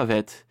half of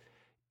it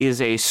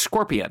is a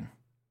scorpion,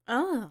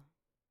 Oh.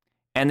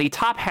 and the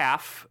top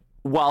half,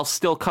 while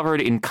still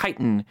covered in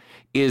chitin,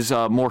 is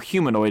more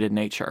humanoid in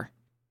nature.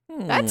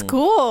 That's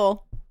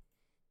cool.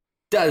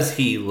 Does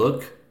he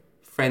look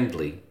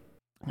friendly?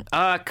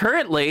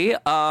 Currently,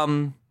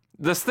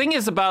 this thing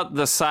is about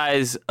the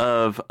size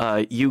of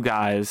you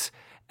guys,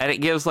 and it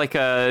gives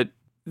a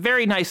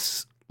very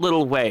nice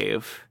little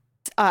wave.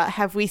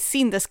 Have we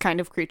seen this kind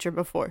of creature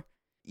before?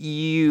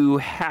 You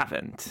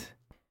haven't.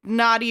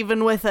 Not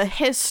even with a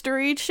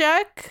history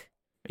check?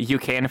 You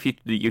can if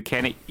you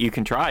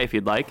can try if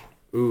you'd like.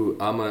 Ooh,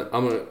 I'm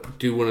gonna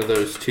do one of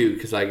those too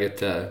because I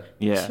get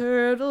Yeah.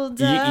 Turtle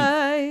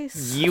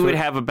dice. You would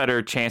have a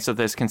better chance of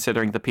this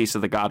considering the piece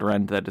of the god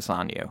rend that is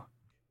on you.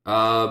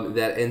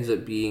 that ends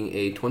up being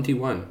a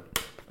 21.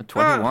 A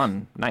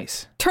 21.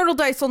 Nice. Turtle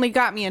dice only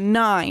got me a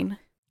 9.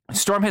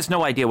 Storm has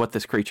no idea what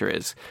this creature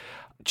is.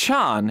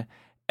 Chan,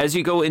 as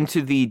you go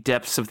into the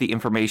depths of the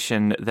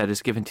information that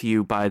is given to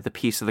you by the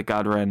piece of the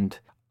god rend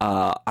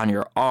on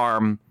your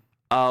arm,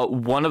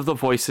 one of the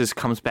voices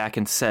comes back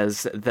and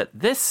says that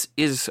this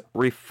is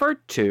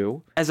referred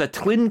to as a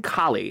Tlin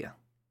Kali.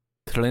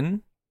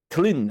 Tlin?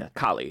 Tlin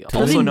Kali,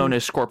 also known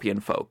as scorpion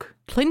folk.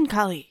 Tlin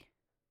Kali.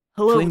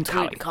 Hello, Tlin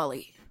Tlin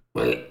Kali.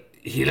 Well,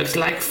 he looks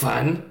like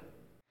fun.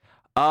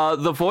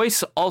 The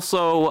voice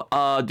also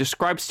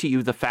describes to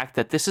you the fact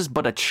that this is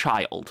but a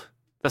child.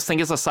 This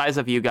thing is the size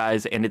of you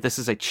guys, and this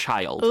is a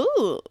child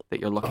that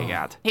you're looking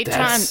at. Hey,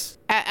 John,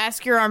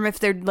 ask your arm if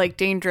they're, like,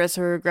 dangerous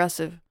or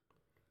aggressive.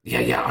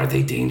 Yeah. Are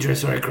they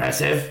dangerous or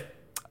aggressive?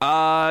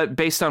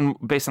 Based on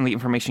the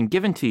information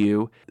given to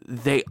you,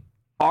 they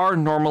are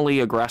normally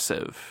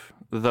aggressive,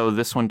 though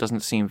this one doesn't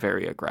seem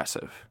very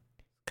aggressive.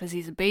 Because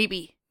he's a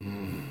baby.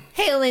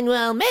 Hail and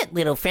well met,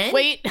 little friend.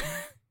 Wait.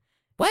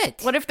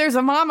 What? What if there's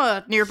a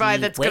mama nearby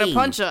that's going to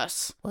punch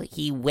us? Well,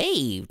 he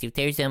waved. If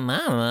there's a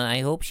mama, I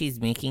hope she's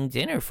making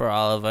dinner for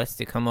all of us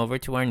to come over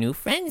to our new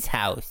friend's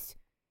house.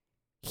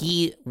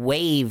 He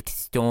waved,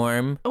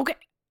 Storm. Okay.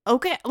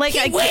 Like,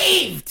 He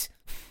waved!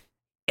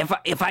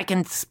 If I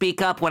can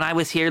speak up, when I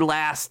was here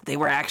last, they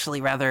were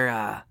actually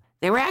rather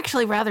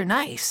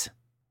nice.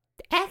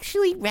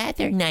 Actually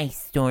rather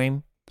nice,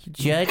 Storm. To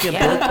judge a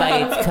book by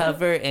its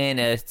cover and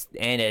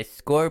a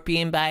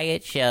scorpion by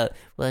its shell,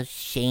 well,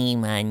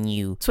 shame on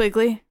you.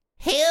 Twiggley?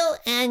 Hail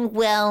and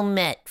well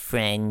met,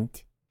 friend.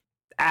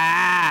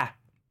 Ah!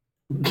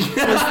 Is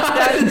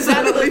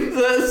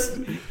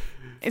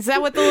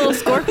that what the little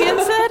scorpion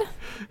said?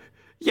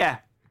 Yeah.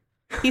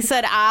 He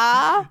said,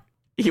 ah?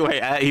 He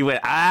went,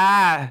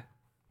 ah!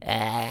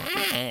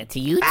 To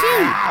you too.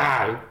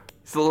 Ah!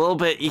 It's a little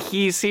bit,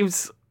 he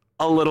seems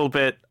a little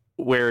bit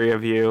wary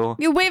of you.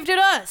 You waved at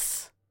us.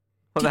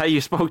 Well, now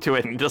you spoke to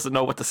it and doesn't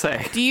know what to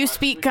say. Do you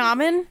speak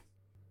common?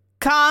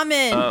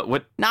 Common.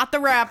 What? Not the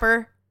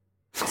rapper.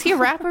 Is he a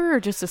rapper or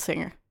just a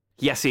singer?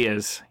 Yes, he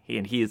is.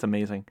 He is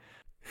amazing.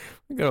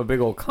 We got a big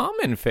old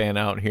Common fan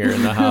out here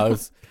in the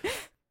house.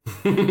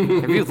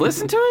 Have you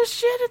listened to his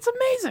shit? It's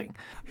amazing.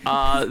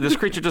 This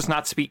creature does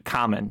not speak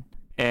common.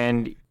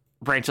 And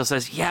Branchel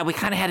says, Yeah, we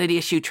kind of had an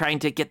issue trying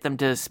to get them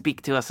to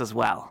speak to us as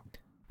well.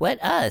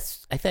 What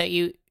us? I thought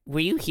were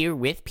you here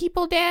with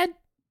people, Dad?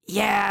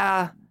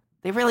 Yeah,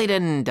 they really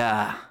didn't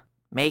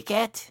make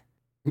it.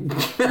 Make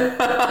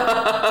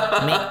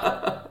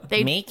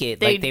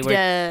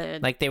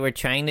it like they were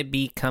trying to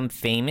become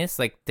famous,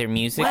 like their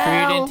music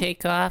career didn't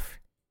take off.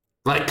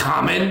 Like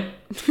Common?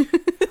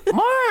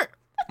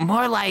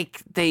 More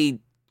like they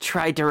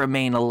tried to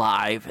remain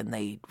alive and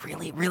they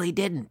really, really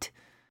didn't.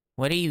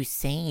 What are you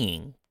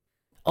saying?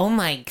 Oh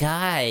my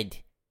god.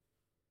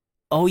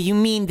 Oh, you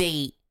mean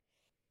they...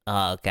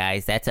 Oh,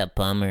 guys, that's a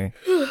bummer.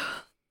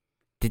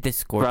 Did the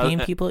scorpion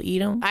people eat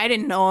them? I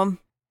didn't know him.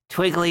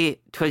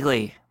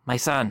 Twiggley, my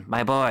son,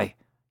 my boy.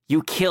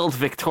 You killed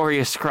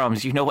Victoria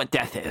Scrums. You know what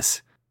death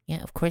is.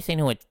 Yeah, of course I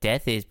know what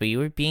death is, but you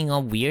were being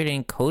all weird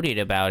and coded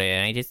about it,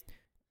 and I just...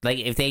 Like,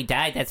 if they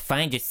died, that's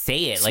fine, just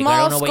say it. Like, I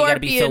don't know why you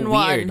gotta be so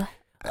weird.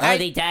 Oh,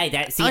 they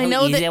died. See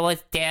how easy that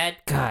was, Dad?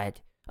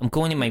 God, I'm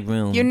going in my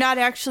room. You're not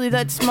actually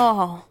that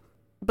small,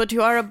 but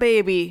you are a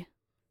baby.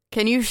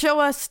 Can you show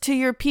us to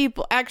your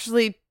people?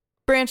 Actually,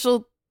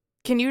 Branchel,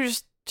 can you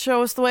just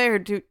show us the way, or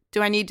do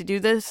I need to do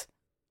this?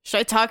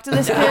 Should I talk to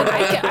this kid?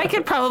 I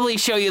could probably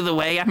show you the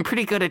way. I'm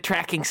pretty good at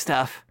tracking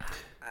stuff.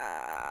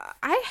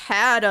 I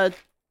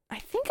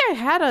think I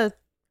had a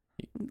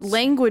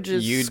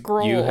languages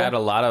scroll. You had a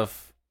lot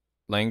of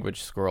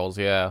language scrolls,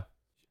 yeah.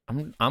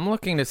 I'm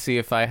looking to see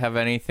if I have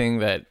anything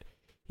that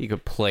he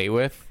could play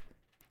with,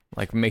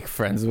 like make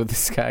friends with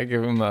this guy.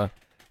 Give him I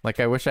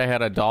wish I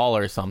had a doll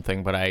or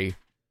something, but I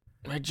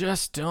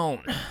just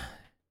don't.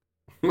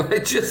 I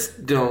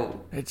just don't.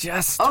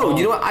 Oh,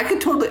 you know what? I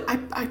could totally. I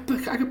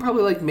could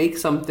probably like make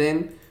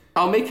something.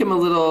 I'll make him a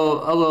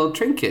little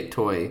trinket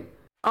toy.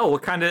 Oh,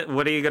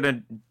 what are you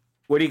gonna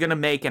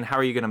make, and how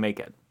are you gonna make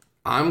it?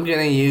 I'm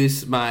gonna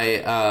use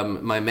my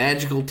my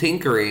magical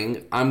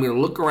tinkering. I'm gonna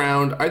look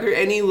around. Are there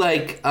any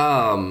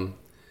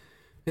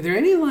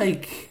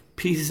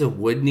pieces of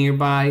wood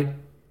nearby,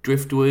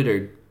 driftwood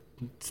or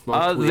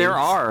small twigs?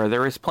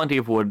 There is plenty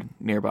of wood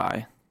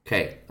nearby.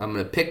 Okay, I'm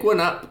gonna pick one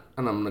up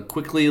and I'm gonna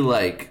quickly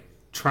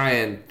try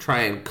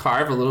and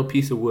carve a little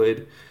piece of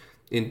wood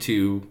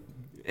into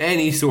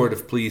any sort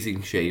of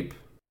pleasing shape.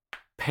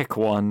 Pick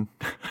one.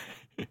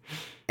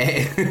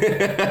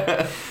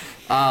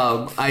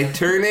 I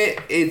turn it.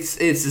 It's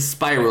a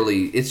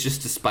spirally. It's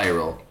just a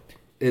spiral.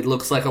 It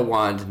looks like a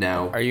wand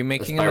now. Are you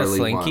making a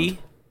slinky?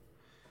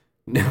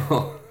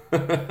 No.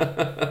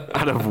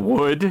 Out of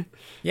wood?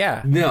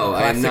 Yeah. No,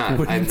 I'm not.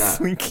 I'm not.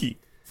 Slinky.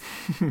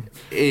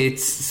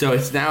 It's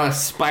now a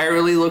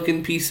spirally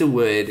looking piece of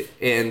wood,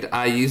 and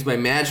I use my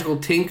magical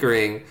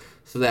tinkering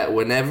so that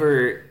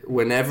whenever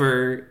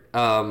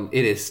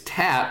it is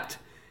tapped,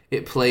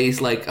 it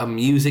plays like a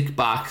music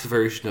box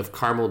version of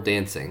Carmel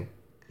Dancing.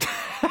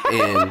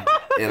 and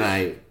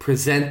I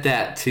present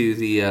that to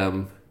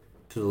the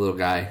little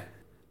guy.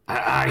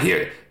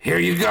 Here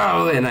you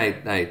go, and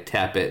I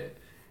tap it.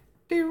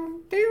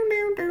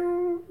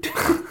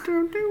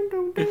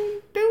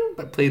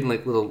 I played in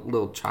like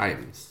little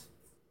chimes.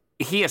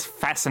 he is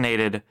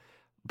fascinated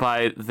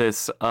by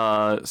this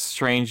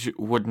strange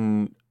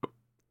wooden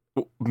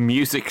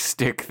music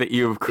stick that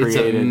you have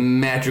created. It's a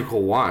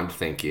magical wand,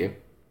 thank you.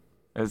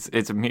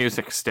 It's a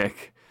music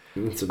stick.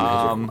 It's a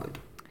magical wand.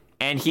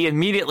 And he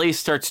immediately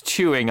starts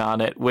chewing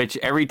on it, which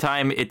every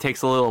time it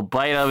takes a little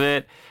bite of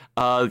it,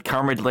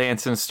 Carmen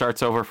Lanson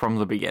starts over from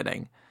the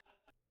beginning.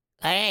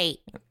 All right.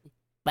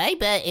 Bye,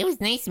 bud. It was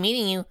nice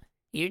meeting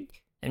you.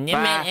 I've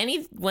never met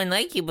anyone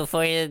like you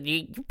before.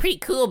 You're pretty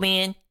cool,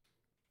 man.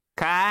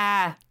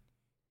 Ka.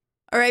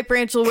 All right,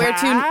 Branchel, where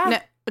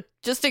to?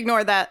 Just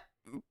ignore that.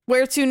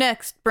 Where to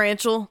next,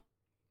 Branchel?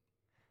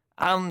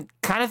 Kind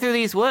of through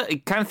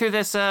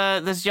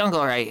this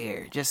jungle right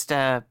here. Just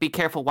be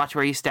careful, watch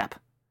where you step.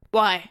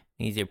 Why?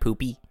 These are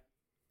poopy.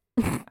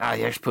 Oh,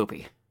 there's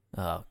Poopy.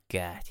 Oh,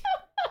 God.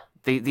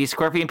 The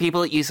scorpion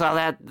people, you saw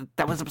that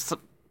was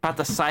about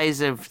the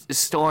size of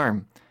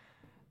Storm.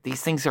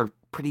 These things are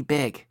pretty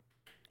big.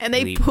 And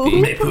they Really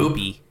poop big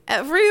poopy.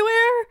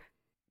 everywhere?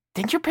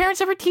 Didn't your parents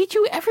ever teach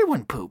you?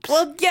 Everyone poops.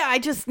 Well, yeah, I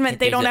just meant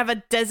they don't have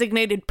a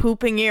designated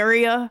pooping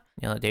area.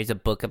 No, there's a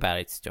book about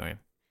it, Storm.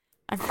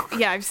 I've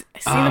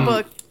seen the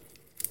book.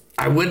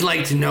 I would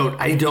like to note,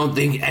 I don't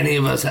think any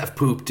of us have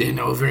pooped in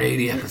over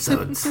 80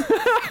 episodes.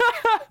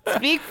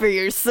 Speak for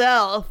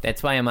yourself.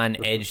 That's why I'm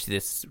on edge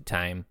this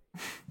time.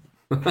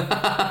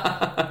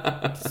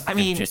 I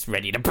mean, Just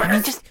ready to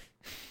burn.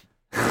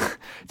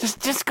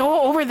 just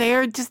go over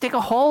there, just dig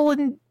a hole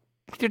and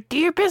do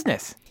your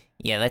business.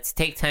 Yeah, let's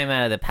take time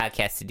out of the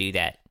podcast to do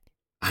that.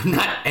 I'm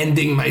not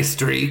ending my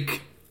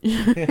streak.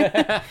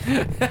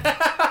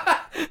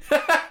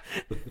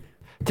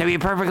 To be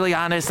perfectly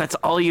honest, that's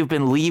all you've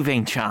been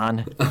leaving,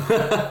 Chan.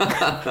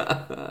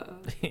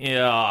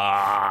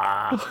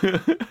 Yeah.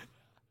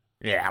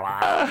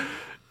 Yeah.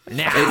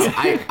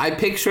 I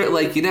picture it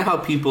like, you know how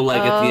people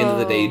like at the end of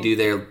the day do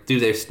their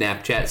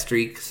Snapchat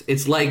streaks?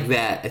 It's like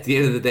that. At the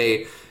end of the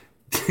day,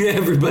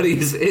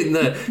 everybody's in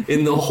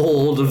the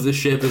hold of the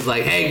ship is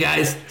like, hey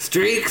guys,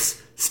 streaks.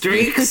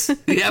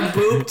 You haven't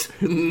pooped?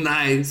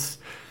 Nice.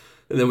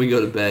 And then we go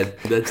to bed.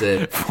 That's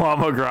it.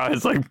 Flamagra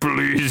is like,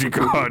 please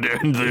God,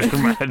 end this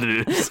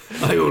madness.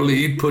 I only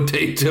eat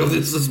potato.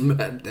 This is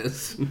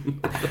madness.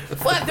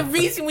 What? The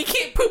reason we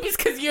can't poop is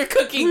because you're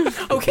cooking,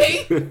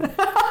 okay?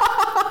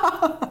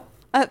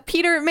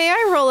 Peter, may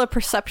I roll a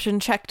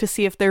perception check to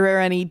see if there are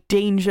any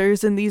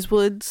dangers in these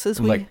woods as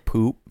we... Like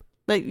poop?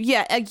 Like,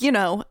 yeah,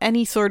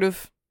 any sort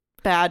of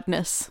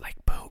badness. Like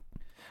poop.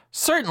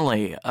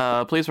 Certainly.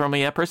 Please roll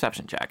me a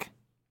perception check.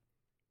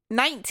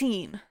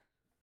 19.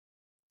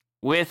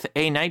 With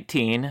a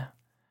 19,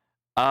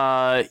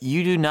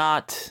 you do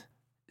not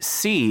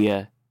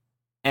see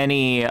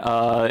any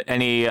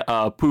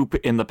poop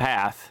in the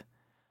path.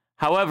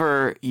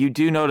 However, you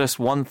do notice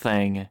one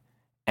thing,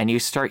 and you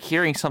start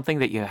hearing something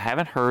that you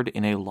haven't heard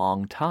in a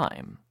long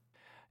time.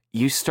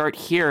 You start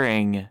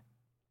hearing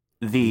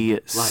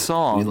the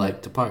song. We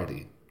like to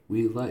party.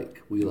 We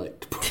like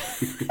to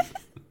party.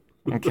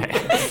 Okay.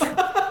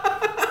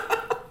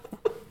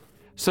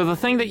 So the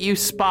thing that you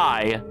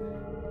spy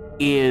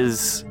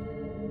is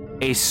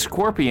a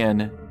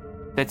scorpion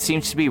that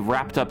seems to be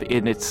wrapped up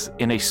in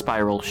a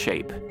spiral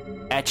shape,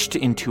 etched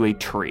into a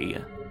tree.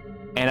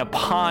 And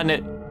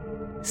upon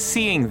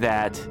seeing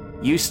that,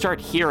 you start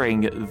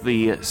hearing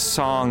the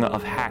song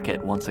of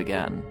Hackett once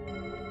again.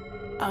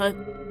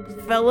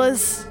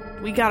 Fellas,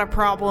 we got a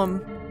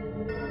problem.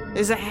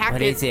 There's a Hackett.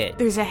 What is it?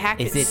 There's a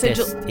Hackett Is it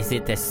sigil. is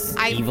it this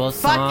I'm evil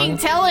song? fucking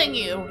telling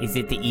you. Is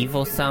it the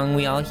evil song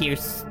we all hear,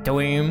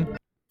 Storm?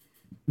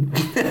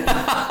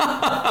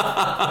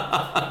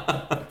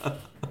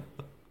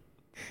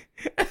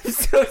 I'm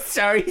so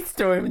sorry,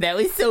 Storm. That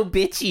was so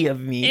bitchy of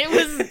me. It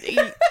was...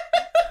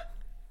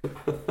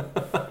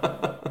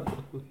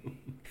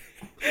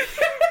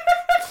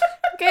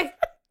 Okay.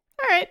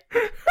 All right.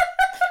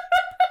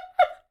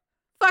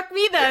 Fuck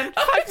me then.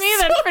 Fuck me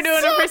then for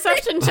doing a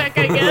perception check,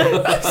 I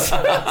guess.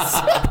 I'm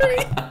so sorry.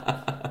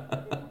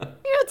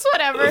 It's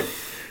whatever.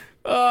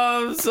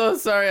 Oh, I'm so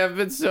sorry. I've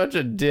been such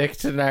a dick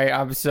tonight.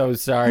 I'm so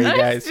sorry,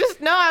 guys.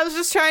 I was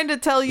just trying to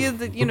tell you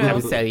that,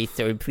 I'm sorry,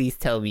 Storm. Please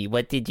tell me.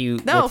 What did you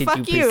fuck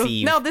you.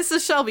 perceive? No, this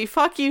is Shelby.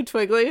 Fuck you,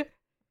 Twiggley.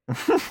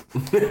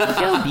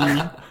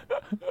 Shelby,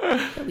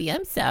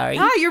 I'm sorry.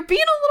 Ah, you're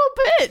being a little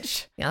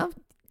bitch. Yeah,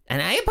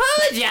 and I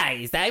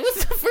apologize. I was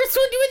the first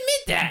one to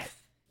admit that.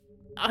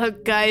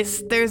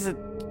 Guys, there's a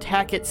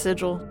Hackett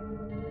sigil.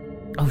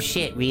 Oh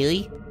shit,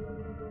 really?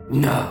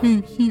 No.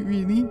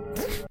 Really?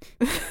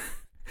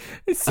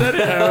 I said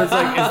it. I was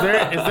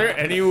like, is there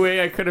any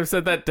way I could have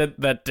said that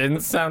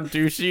didn't sound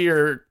douchey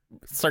or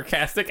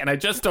sarcastic? And I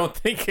just don't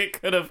think it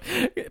could have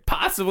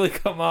possibly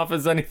come off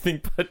as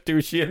anything but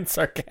douchey and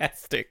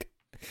sarcastic.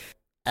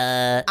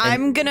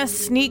 I'm gonna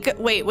sneak...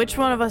 Wait, which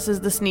one of us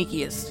is the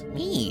sneakiest?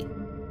 Me.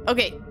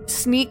 Okay,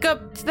 sneak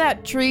up to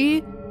that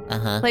tree.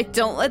 Uh-huh. Like,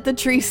 don't let the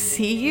tree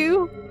see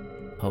you.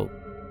 Oh.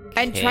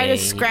 And try to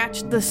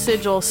scratch the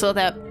sigil so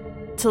that...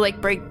 To,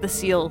 like, break the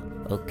seal.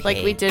 Okay.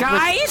 Like we did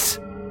Guys!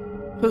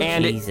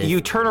 And Jesus.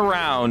 you turn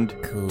around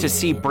Cool. to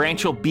see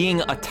Branchel being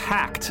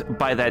attacked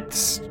by that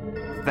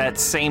that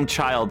same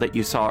child that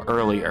you saw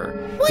earlier.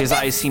 His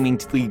eyes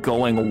seemingly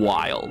going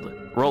wild.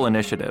 Roll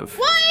initiative.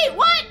 Wait,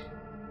 what?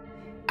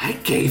 I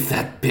gave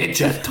that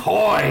bitch a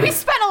toy. We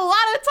spent a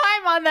lot of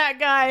time on that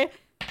guy.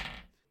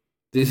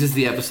 This is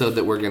the episode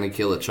that we're gonna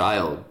kill a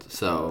child.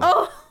 So.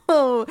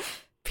 Oh,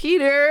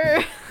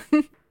 Peter.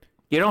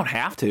 You don't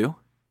have to.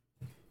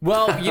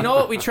 Well, you know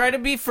what? We tried to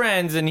be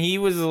friends, and he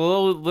was a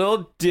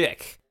little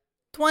dick.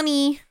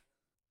 20.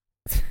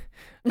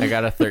 I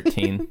got a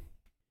 13.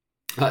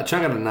 Chuck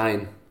got a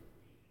 9.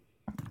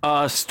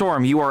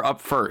 Storm, you are up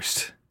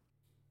first.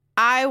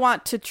 I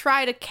want to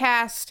try to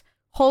cast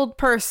Hold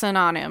Person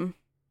on him.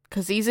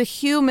 Because he's a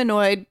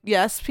humanoid.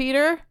 Yes,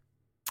 Peter?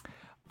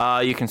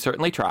 You can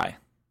certainly try.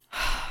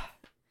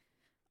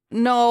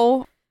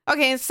 No.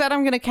 Okay, instead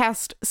I'm going to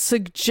cast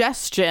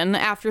Suggestion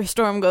after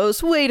Storm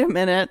goes, wait a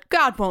minute,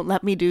 God won't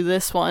let me do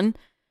this one.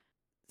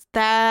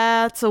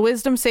 That's a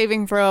wisdom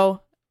saving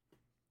throw.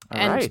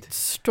 And right.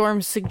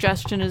 Storm's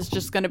suggestion is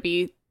just going to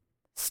be,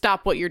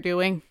 stop what you're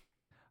doing.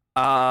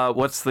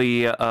 What's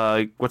the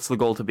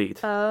goal to beat?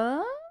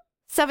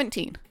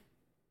 17.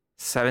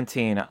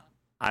 17.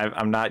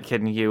 I'm not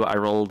kidding you. I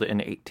rolled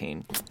an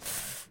 18.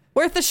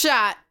 Worth a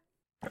shot.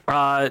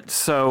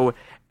 So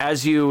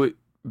as you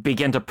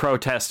begin to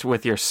protest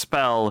with your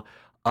spell,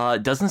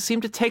 doesn't seem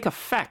to take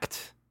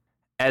effect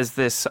as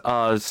this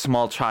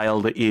small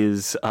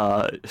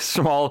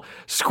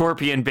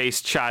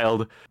scorpion-based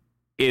child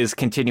is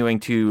continuing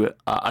to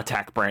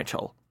attack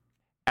Branchel.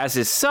 As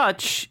is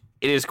such,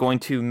 it is going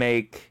to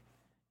make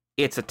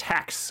its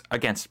attacks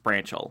against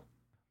Branchel.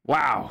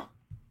 Wow.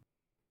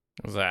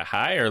 Was that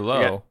high or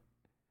low? Yeah.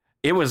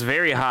 It was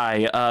very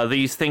high.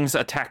 These things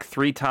attack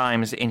 3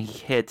 times, and he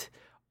hit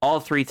all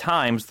 3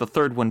 times, the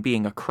third one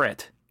being a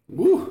crit.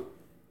 Woo.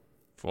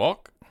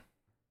 Fuck.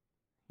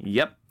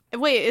 Yep.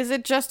 Wait, is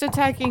it just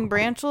attacking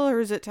Branchel or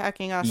is it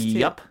attacking us too?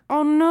 Yep.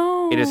 Oh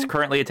no. It is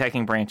currently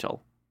attacking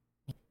Branchel.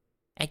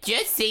 I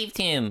just saved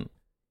him.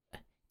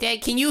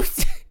 Dad, can you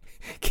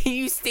can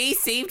you stay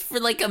saved for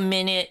like a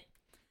minute?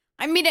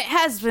 I mean, it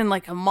has been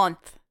like a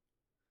month.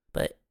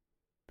 But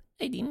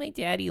I need my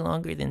daddy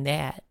longer than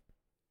that.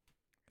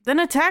 Then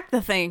attack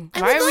the thing.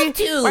 I would love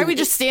to. Why are we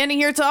just standing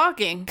here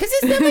talking? Because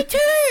it's not my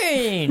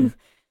turn.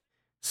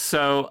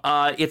 So,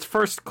 its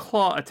first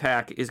claw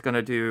attack is going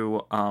to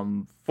do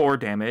 4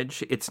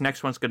 damage. Its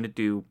next one's going to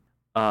do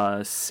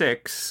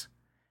 6.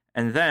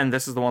 And then,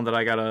 this is the one that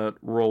I got to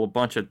roll a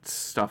bunch of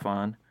stuff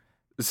on.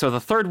 So, the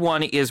third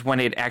one is when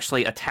it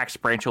actually attacks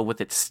Branchel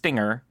with its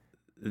stinger.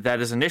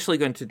 That is initially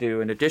going to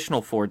do an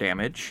additional 4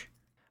 damage.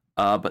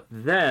 But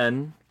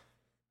then,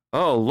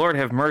 oh, Lord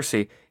have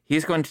mercy,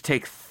 he's going to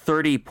take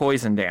 30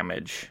 poison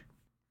damage.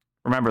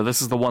 Remember,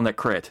 this is the one that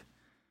crit.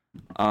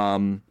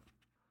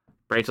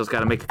 Branchel's got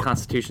to make a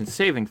Constitution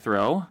saving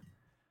throw,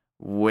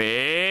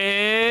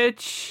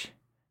 which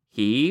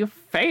he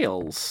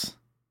fails.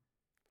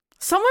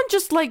 Someone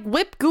just like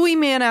whip Gooey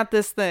Man at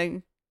this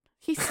thing.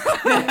 He's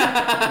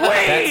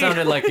That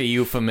sounded like a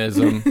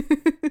euphemism.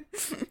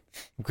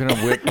 I'm gonna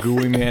whip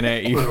Gooey Man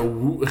at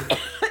you.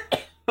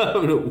 I'm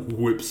gonna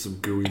whip some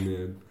Gooey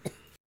Man.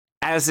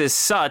 As is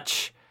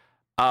such,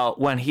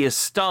 when he is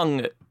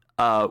stung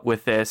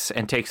with this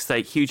and takes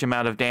that huge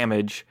amount of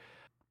damage,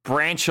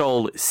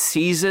 Branchel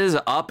seizes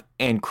up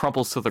and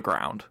crumples to the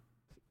ground,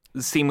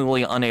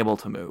 seemingly unable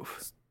to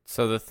move.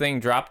 So the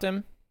thing dropped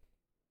him?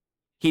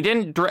 He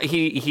didn't.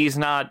 He's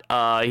not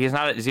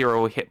at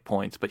 0 hit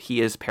points, but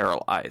he is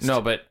paralyzed.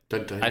 No, but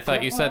I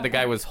thought you said the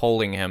guy was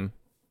holding him.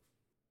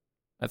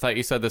 I thought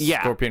you said the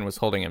scorpion was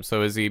holding him.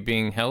 So is he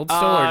being held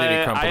still, or did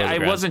he crumple to the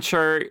ground? I wasn't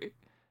sure.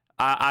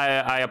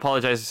 I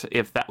apologize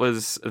if that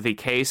was the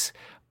case.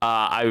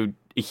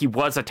 He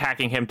was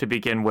attacking him to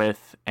begin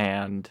with,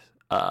 and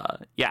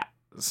yeah.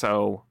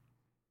 So,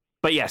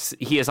 but yes,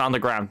 he is on the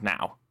ground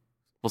now.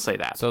 We'll say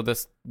that. So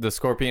the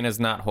scorpion is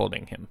not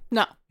holding him.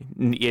 No.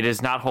 It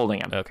is not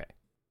holding him. Okay.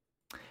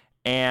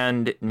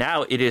 And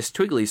now it is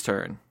Twiggley's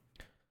turn.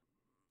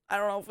 I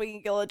don't know if we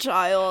can kill a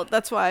child.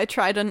 That's why I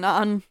tried a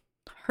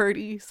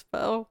non-hurty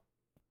spell.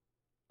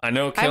 I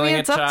know killing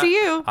it's up to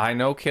you. I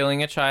know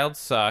killing a child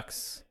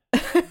sucks.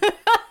 Any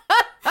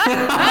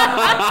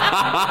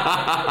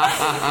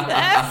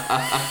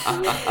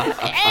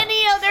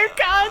other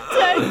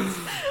context?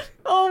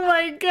 Oh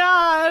my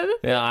god.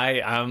 Yeah,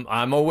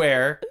 I'm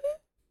aware.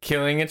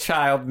 Killing a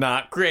child,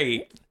 not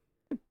great.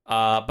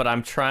 But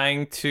I'm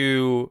trying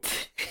to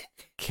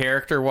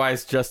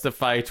character-wise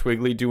justify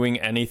Twiggley doing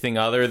anything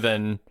other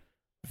than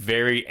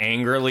very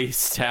angrily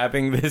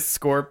stabbing this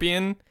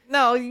scorpion.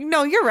 No,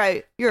 you're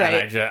right. You're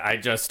right. I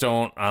just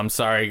don't. I'm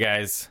sorry,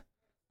 guys.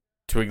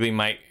 Twiggley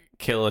might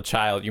kill a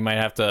child. You might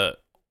have to.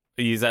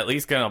 He's at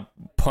least gonna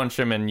punch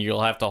him, and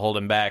you'll have to hold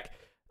him back.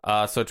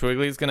 So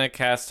Twiggley's gonna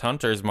cast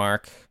Hunter's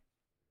Mark,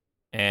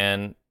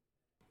 and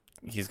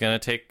he's gonna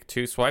take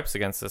 2 swipes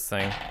against this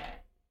thing.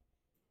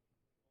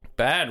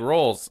 Bad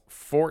rolls.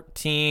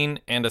 14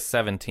 and a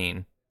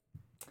 17.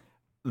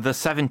 The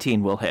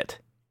 17 will hit.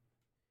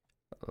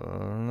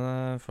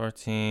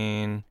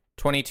 14.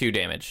 22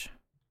 damage.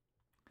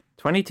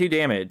 22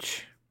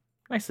 damage.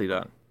 Nicely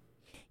done.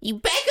 You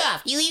back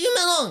off. You leave him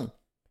alone.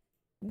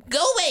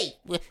 Go away.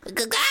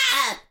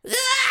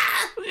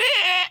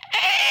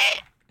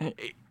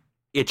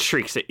 It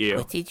shrieks at you.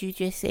 What did you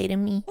just say to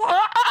me?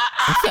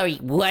 I'm sorry,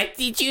 what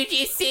did you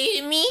just say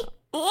to me?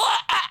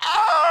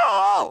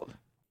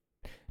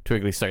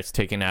 Twiggley starts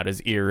taking out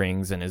his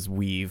earrings and his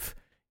weave.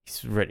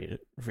 He's ready to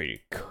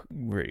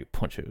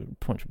punch a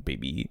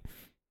baby.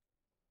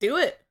 Do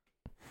it.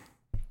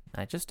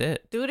 I just did.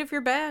 Do it if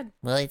you're bad.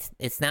 Well,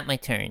 it's not my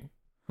turn.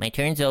 My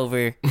turn's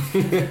over.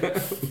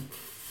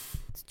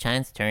 It's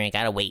Chan's turn. I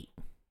gotta wait.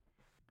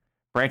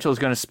 Branchel is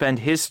going to spend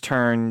his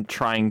turn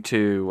trying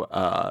to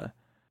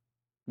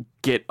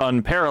get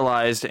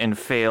unparalyzed and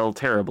fail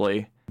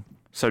terribly.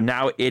 So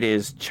now it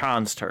is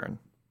Chan's turn.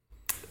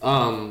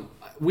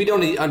 We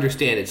don't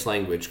understand its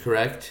language,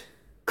 correct?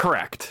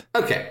 Correct.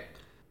 Okay.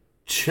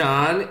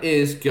 Chan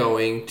is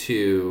going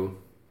to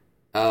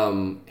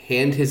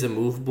hand his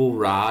immovable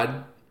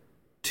rod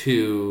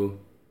to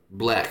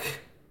Bleck.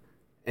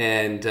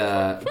 And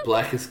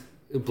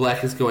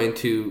Bleck is going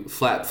to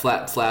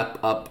flap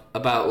up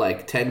about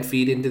like 10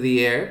 feet into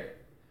the air.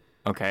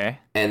 Okay.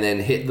 And then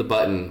hit the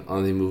button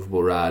on the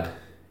immovable rod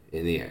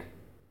in the air.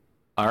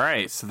 All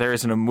right. So there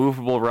is an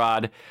immovable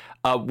rod.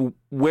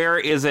 Where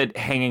is it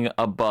hanging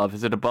above?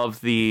 Is it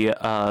above the...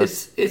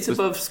 It's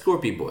above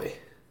Scorpion Boy.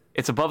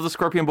 It's above the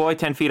Scorpion Boy,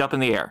 10 feet up in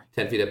the air.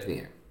 10 feet up in the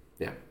air.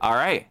 Yeah. All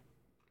right.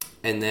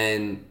 And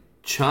then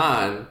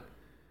Chan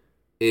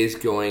is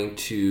going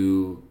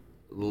to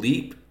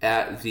leap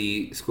at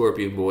the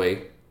Scorpion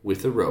Boy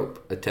with a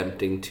rope,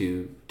 attempting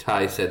to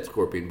tie said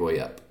Scorpion Boy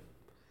up.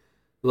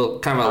 A little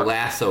kind of a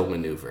lasso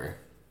maneuver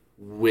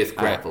with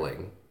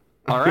grappling.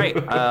 All right.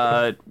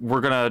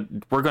 We're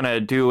gonna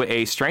do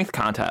a strength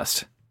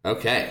contest.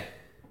 Okay.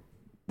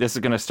 This is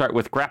gonna start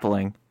with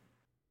grappling.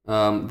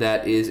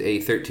 That is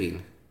a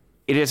 13.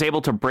 It is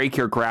able to break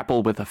your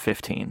grapple with a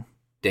 15.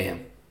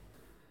 Damn.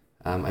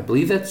 I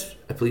believe that's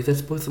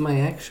both of my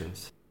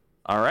actions.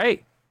 All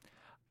right.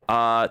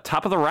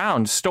 Top of the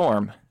round,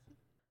 Storm.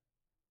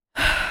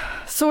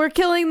 So we're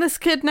killing this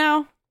kid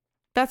now?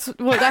 That's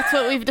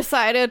what we've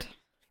decided.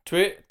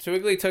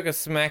 Twiggley took a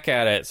smack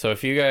at it, so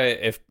if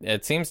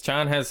it seems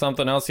Chan has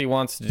something else he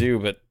wants to do,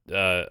 but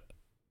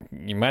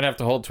you might have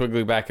to hold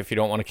Twiggley back if you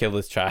don't want to kill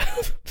this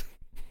child.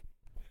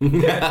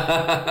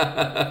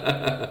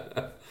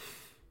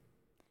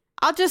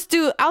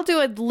 I'll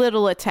do a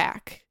little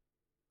attack.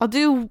 I'll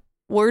do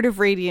Word of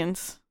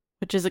Radiance,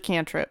 which is a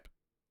cantrip.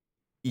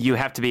 You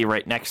have to be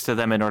right next to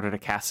them in order to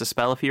cast a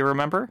spell, if you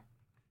remember.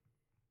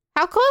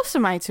 How close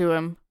am I to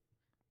him?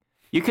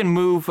 You can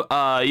move,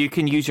 you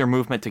can use your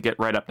movement to get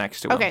right up next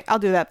to him. Okay, I'll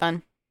do that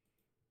then.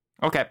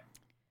 Okay.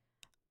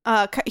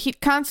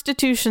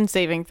 Constitution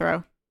saving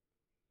throw.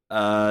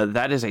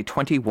 That is a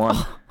 21.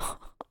 What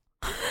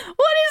is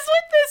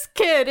with this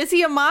kid? Is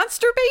he a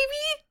monster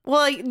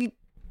baby?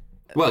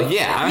 Well,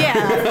 yeah.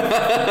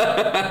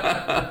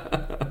 Yeah.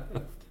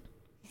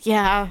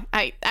 Yeah,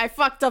 I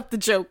fucked up the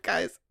joke,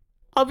 guys.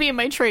 I'll be in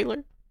my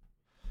trailer.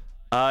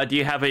 Do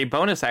you have a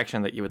bonus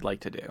action that you would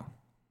like to do?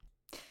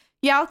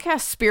 Yeah, I'll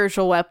cast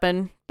Spiritual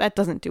Weapon. That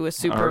doesn't do a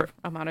super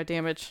amount of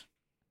damage.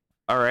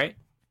 All right.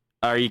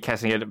 Are you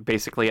casting it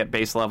basically at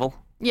base level?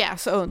 Yeah,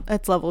 so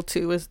it's level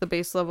 2 is the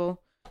base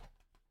level.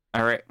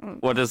 All right.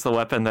 What is the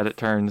weapon that it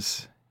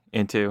turns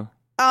into?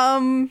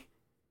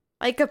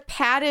 Like a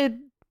padded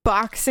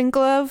boxing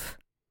glove.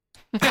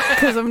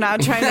 Because I'm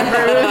not trying to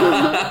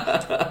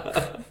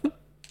hurt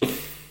him.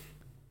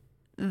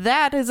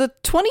 That is a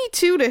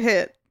 22 to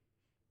hit.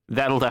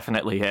 That'll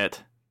definitely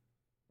hit.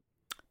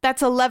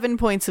 That's 11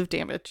 points of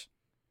damage.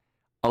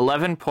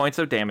 11 points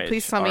of damage.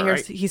 Please tell me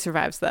he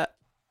survives that.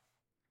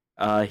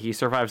 He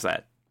survives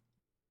that.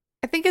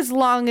 I think as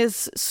long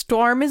as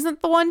Storm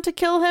isn't the one to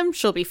kill him,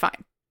 she'll be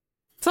fine.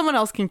 Someone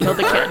else can kill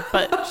the kid,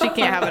 but she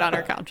can't have it on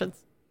her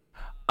conscience.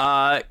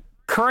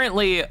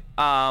 Currently,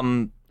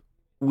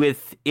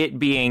 with it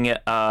being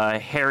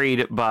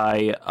harried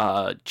by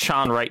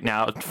Chan right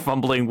now,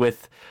 fumbling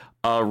with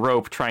a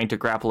rope trying to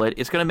grapple it,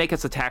 it's going to make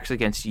its attacks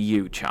against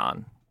you,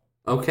 Chan.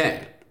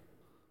 Okay.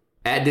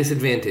 At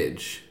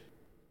disadvantage.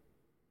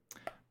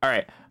 All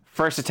right.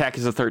 First attack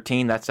is a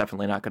 13. That's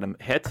definitely not going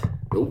to hit.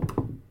 Nope.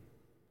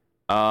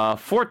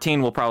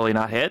 14 will probably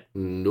not hit.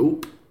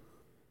 Nope.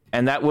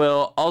 And that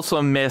will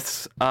also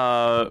miss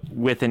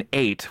with an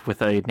 8,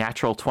 with a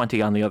natural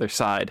 20 on the other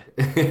side.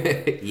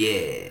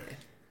 Yeah.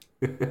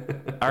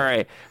 All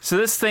right. So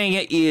this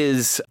thing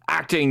is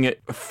acting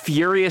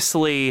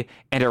furiously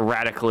and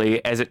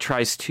erratically as it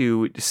tries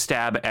to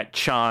stab at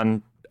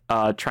Chan,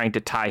 trying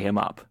to tie him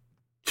up.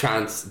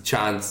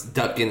 Chan's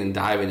ducking and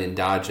diving and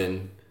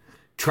dodging.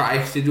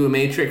 Tries to do a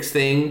Matrix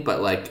thing,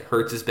 but like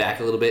hurts his back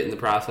a little bit in the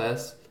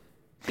process.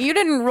 You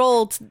didn't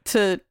roll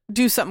to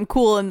do something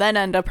cool and then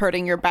end up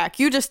hurting your back.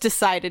 You just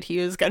decided he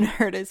was going to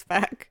hurt his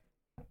back.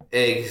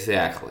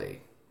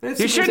 Exactly.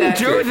 You shouldn't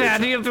do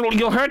that.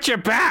 You'll hurt your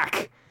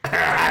back.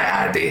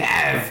 I already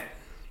have.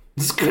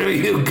 Screw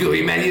you,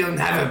 gooey man. You don't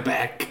have a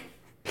back.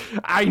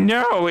 I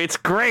know. It's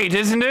great,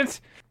 isn't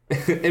it?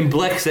 And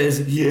Bleck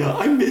says, yeah,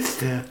 I missed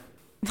that.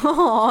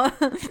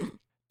 Aww.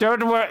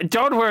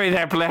 Don't worry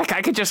there, Black.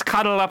 I could just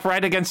cuddle up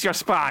right against your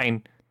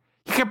spine.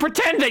 You can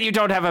pretend that you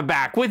don't have a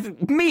back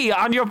with me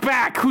on your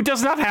back, who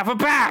does not have a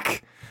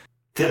back.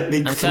 That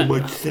makes so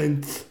much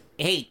sense.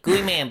 Hey,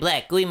 Gooey Man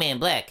Black.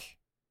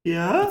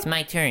 Yeah? It's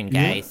my turn,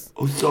 guys.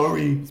 Yeah? Oh,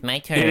 sorry. It's my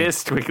turn. It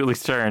is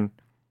Twiggley's turn.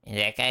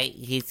 That guy,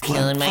 he's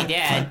killing my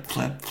dad.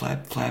 Flap,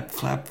 flap, flap,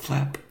 flap,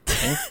 flap.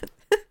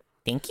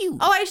 Thank you.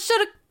 Oh, I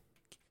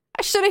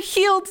should have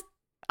healed.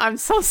 I'm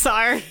so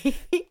sorry.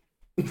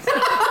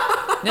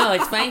 No,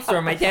 it's fine,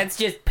 Storm. My dad's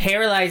just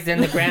paralyzed on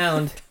the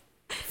ground,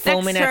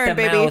 foaming Next turn, at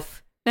the baby.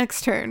 mouth.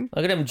 Next turn.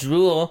 Look at him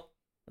drool.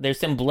 There's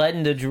some blood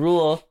in the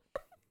drool.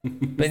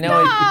 But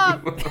no,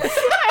 Stop!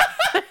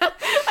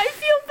 I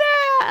feel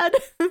bad.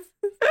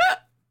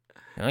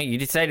 no, you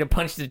decided to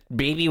punch the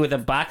baby with a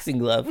boxing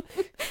glove.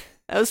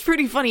 That was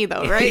pretty funny,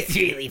 though, right? It's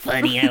really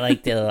funny. I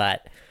liked it a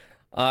lot.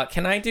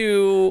 Can I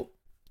do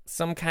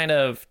some kind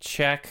of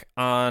check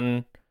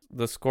on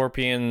the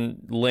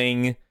scorpion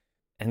ling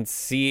and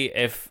see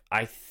if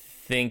I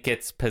think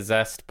it's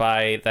possessed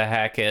by the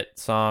Hackett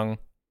song?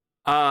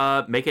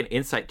 Make an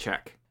insight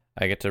check.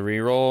 I get to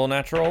re-roll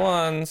natural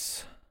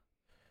ones.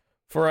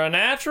 For a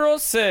natural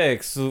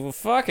 6,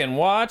 fucking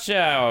watch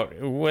out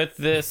with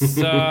this, what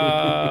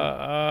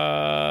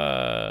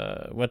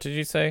did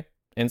you say?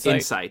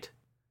 Insight?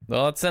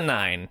 Well, it's a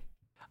 9.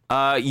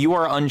 You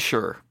are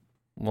unsure.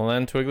 Well,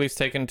 then Twiggley's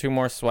taking 2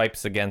 more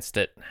swipes against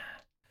it.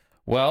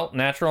 Well,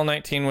 natural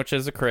 19, which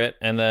is a crit,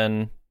 and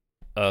then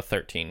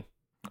 13.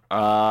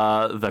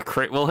 The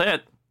crit will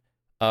hit.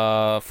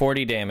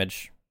 40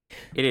 damage.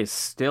 It is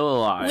still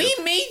alive. We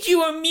made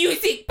you a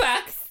music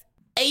box,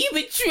 and you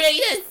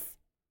betrayed us.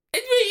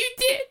 That's what you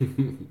did.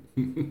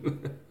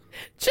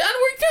 John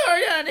worked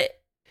hard on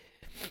it.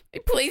 He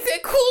plays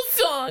that cool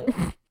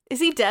song.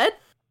 Is he dead?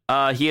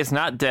 He is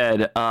not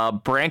dead.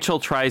 Branchel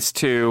tries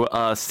to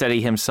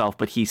steady himself,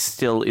 but he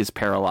still is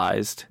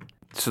paralyzed.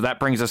 So that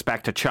brings us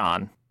back to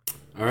Chan.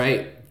 All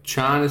right.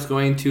 Chan is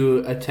going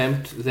to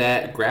attempt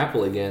that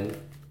grapple again.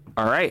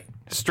 All right.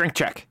 Strength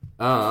check.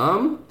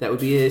 That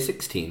would be a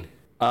 16.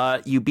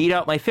 You beat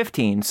out my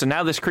 15, so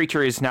now this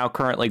creature is now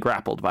currently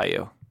grappled by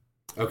you.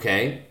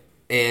 Okay.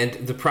 And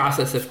the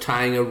process of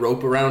tying a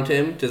rope around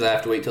him, does I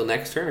have to wait till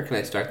next turn, or can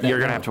I start that? You're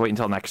going to have to wait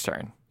until next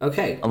turn.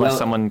 Okay. Unless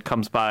someone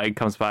comes by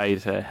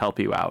to help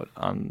you out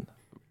on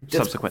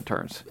subsequent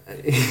turns.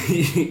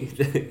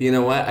 You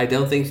know what? I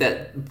don't think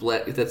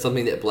that's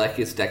something that Bleck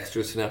is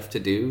dexterous enough to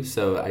do,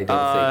 so I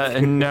don't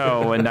think...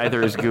 No, and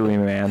neither is Gooey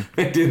Man.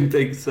 I didn't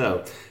think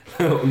so.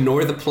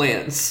 Nor the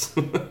plants.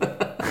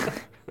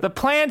 The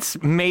plants,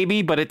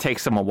 maybe, but it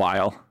takes them a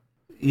while.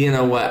 You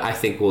know what? I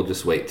think we'll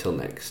just wait till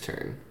next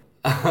turn.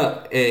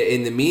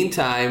 In the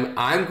meantime,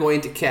 I'm going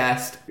to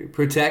cast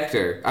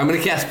Protector. I'm going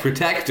to cast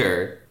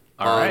Protector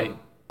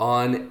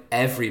on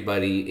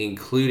everybody,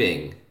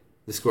 including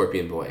the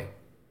Scorpion Boy.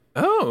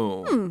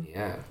 Oh.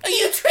 Yeah. Are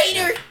you a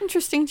traitor?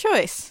 Interesting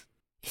choice.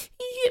 You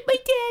hit my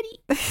daddy.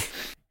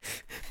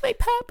 My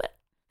papa.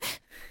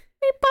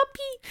 My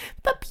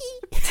puppy.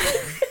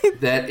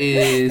 That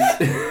is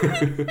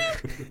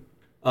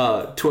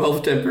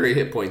 12 temporary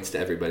hit points to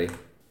everybody.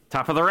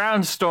 Top of the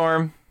round,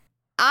 Storm.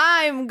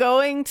 I'm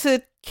going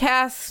to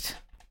cast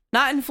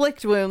not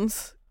inflict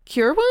wounds,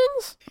 cure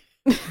wounds?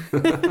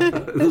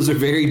 Those are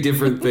very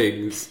different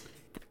things.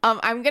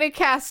 I'm going to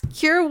cast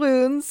cure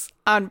wounds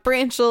on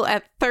Branchel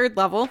at 3rd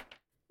level.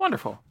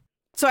 Wonderful.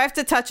 So I have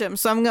to touch him,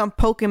 so I'm going to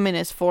poke him in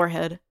his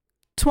forehead.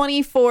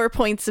 24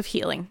 points of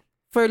healing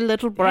for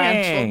little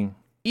Branchel. Dang.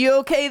 You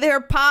okay there,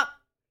 Pop?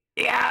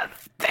 Yeah,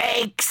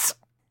 thanks.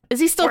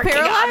 Is he still Working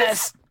on paralyzed?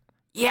 this.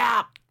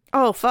 Yeah.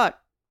 Oh, fuck.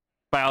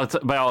 By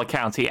all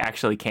accounts, he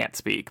actually can't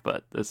speak,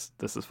 but this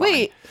is fine.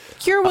 Wait,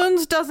 cure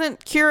wounds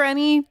doesn't cure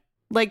any,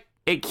 like...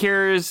 It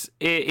cures.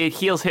 It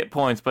heals hit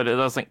points, but it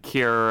doesn't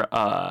cure.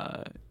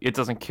 Abnormal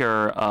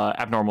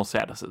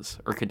statuses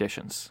or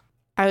conditions.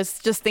 I was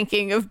just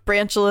thinking of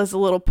Branchel as a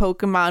little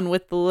Pokemon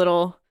with the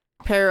little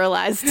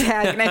paralyzed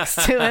tag next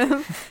to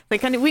him.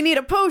 Like, we need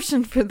a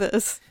potion for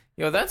this.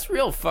 Yo, that's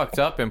real fucked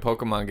up in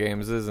Pokemon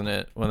games, isn't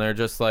it? When they're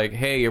just like,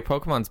 hey, your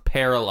Pokemon's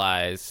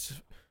paralyzed.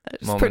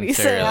 It's pretty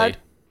sad.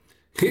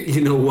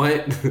 You know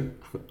what?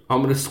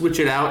 I'm going to switch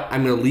it out.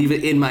 I'm going to leave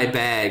it in my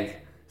bag,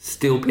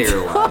 still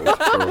paralyzed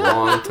for a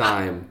long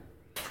time.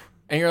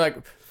 And you're like,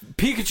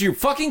 Pikachu,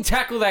 fucking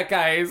tackle that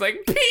guy. He's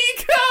like,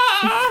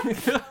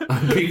 Pika!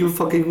 I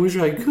fucking wish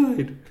I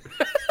could.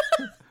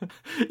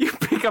 You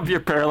pick up your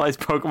paralyzed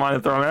Pokemon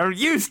and throw them out.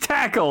 Use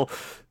tackle.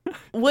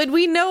 Would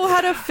we know how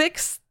to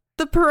fix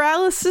the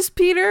paralysis,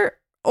 Peter?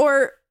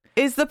 Or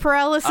is the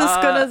paralysis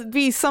going to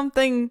be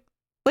something...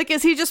 Like,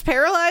 is he just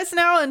paralyzed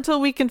now until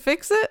we can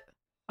fix it?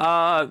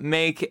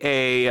 Make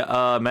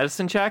a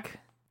medicine check.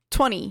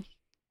 20.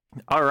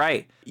 All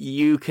right.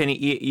 You can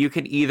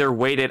either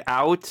wait it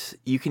out.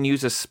 You can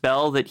use a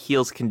spell that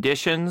heals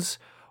conditions,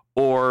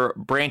 or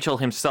Branchel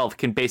himself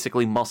can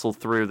basically muscle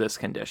through this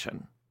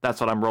condition.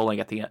 That's what I'm rolling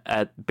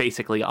at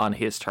basically on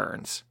his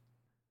turns.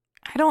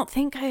 I don't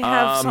think I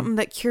have something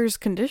that cures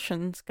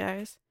conditions,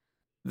 guys.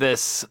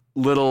 This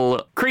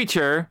little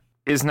creature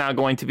is now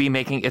going to be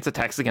making its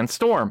attacks against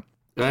Storm.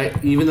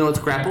 Right, even though it's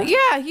grappled?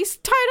 Yeah, he's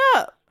tied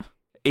up.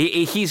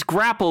 He's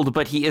grappled,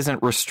 but he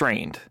isn't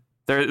restrained.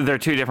 They're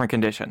two different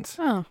conditions.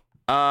 Oh.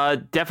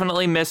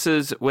 Definitely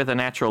misses with a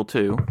natural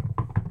 2.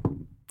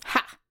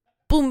 Ha!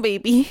 Boom,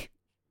 baby.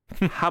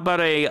 How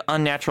about a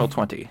unnatural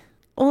 20?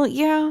 Well,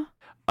 yeah.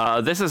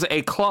 This is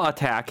a claw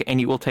attack, and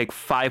you will take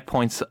 5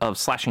 points of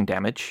slashing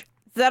damage.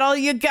 Is that all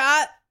you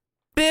got,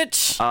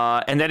 bitch?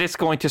 And then it's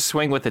going to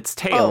swing with its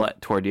tail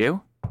toward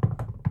you.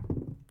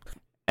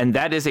 And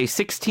that is a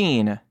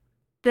 16.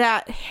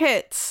 That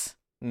hits.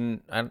 No,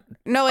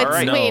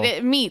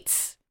 It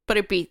meets, but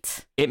it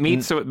beats. It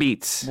meets, so it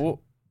beats.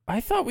 Well, I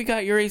thought we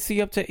got your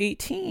AC up to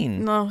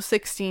 18. No,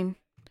 16.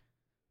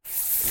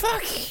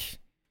 Fuck.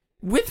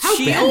 With How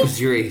shield? bad was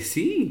your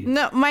AC?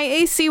 No, my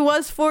AC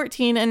was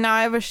 14, and now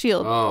I have a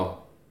shield.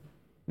 Oh.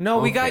 No,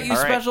 we got Okay. you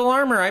special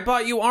armor. I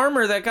bought you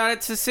armor that got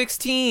it to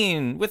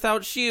 16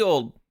 without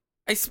shield.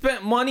 I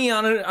spent money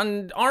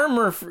on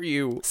armor for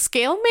you.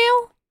 Scale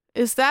mail?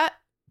 Is that?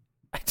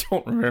 I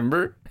don't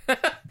remember.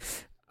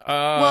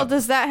 Well,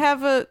 does that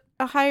have a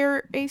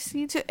higher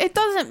AC? It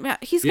doesn't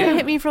matter. He's going to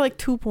hit me for like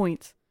 2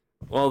 points.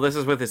 Well, this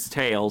is with his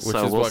tail, which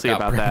so is we'll what see got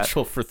about that.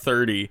 Branchel for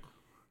 30.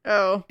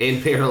 Oh.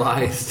 And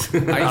paralyzed.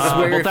 I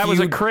swear well, that was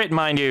a crit,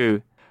 mind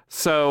you.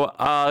 So,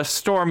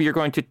 Storm, you're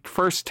going to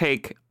first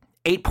take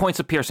 8 points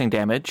of piercing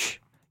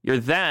damage. You're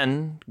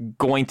then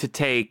going to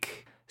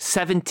take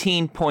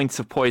 17 points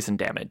of poison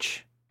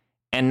damage.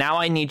 And now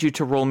I need you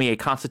to roll me a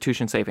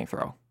Constitution saving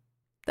throw.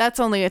 That's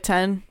only a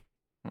 10.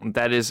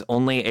 That is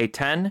only a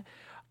 10.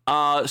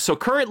 So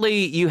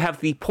currently you have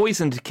the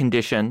poisoned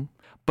condition,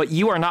 but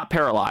you are not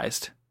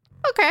paralyzed.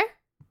 Okay.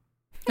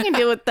 I can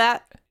deal with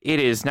that. It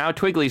is now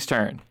Twiggley's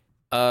turn.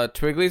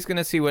 Twiggley's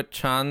gonna see what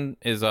Chan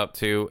is up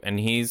to, and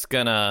he's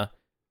gonna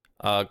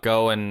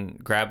go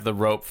and grab the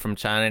rope from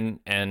Chan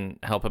and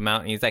help him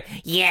out. And he's like,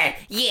 Yeah,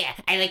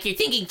 I like your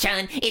thinking,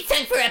 Chan. It's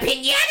time for a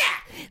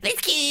pinata.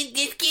 Let's get in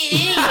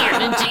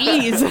here.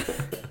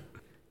 Jeez.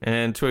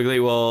 and Twiggley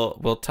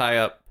will tie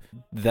up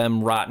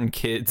them rotten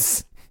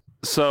kids.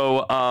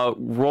 So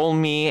roll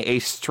me a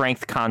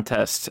strength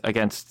contest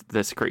against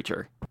this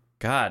creature.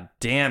 God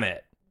damn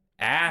it.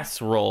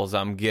 Ass rolls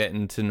I'm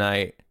getting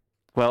tonight.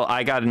 Well,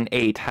 I got an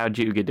 8. How'd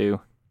you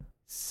do?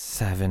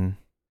 7.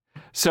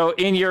 So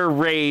in your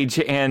rage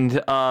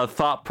and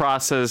thought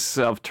process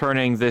of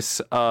turning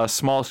this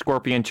small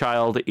scorpion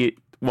child,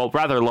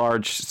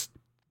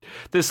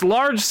 this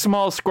large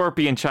small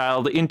scorpion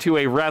child into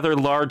a rather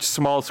large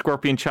small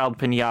scorpion child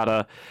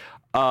pinata,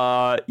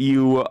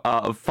 you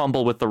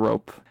fumble with the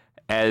rope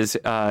as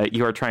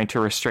you are trying to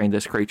restrain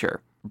this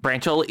creature.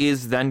 Branchel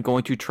is then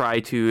going to try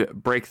to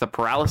break the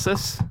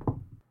paralysis,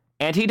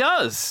 and he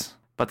does.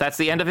 But that's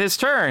the end of his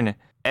turn,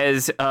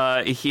 as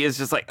he is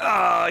just like,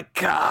 oh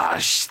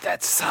gosh,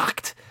 that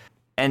sucked.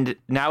 And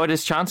now it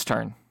is Chan's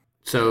turn.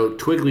 So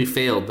Twiggley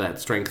failed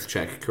that strength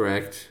check,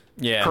 correct?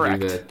 Yeah.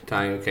 Correct. The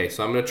time. Okay,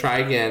 so I'm gonna try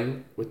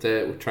again with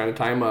trying to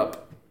tie him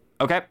up.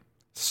 Okay.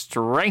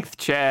 Strength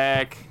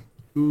check.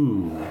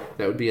 Ooh,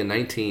 that would be a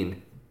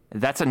 19.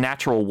 That's a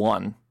natural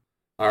 1.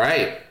 All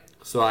right,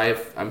 so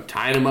I'm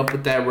tying him up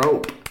with that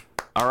rope.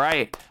 All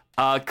right.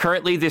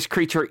 Currently, this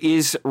creature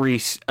is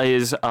restrained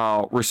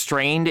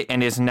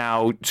and is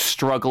now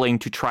struggling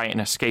to try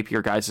and escape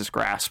your guys'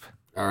 grasp.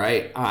 All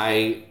right,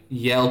 I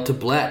yelled to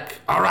Bleck,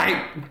 all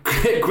right,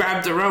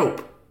 grab the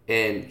rope.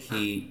 And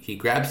he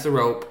grabs the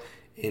rope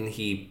and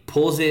he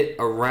pulls it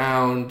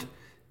around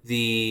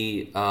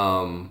the,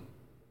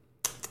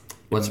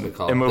 what's it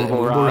called?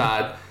 Immovable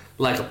rod.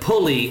 Like a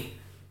pulley,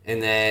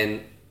 and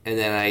then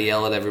I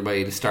yell at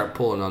everybody to start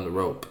pulling on the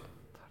rope.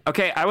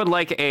 Okay, I would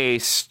like a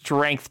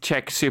strength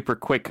check super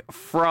quick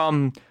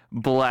from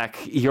Bleck,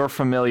 your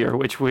familiar,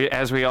 which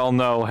as we all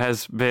know,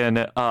 has been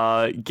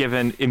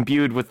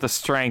imbued with the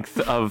strength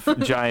of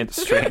giant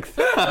strength.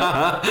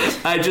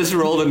 I just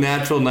rolled a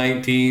natural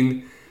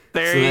 19.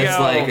 There you that's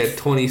go. Like a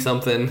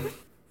 20-something.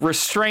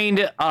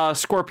 Restrained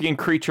scorpion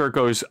creature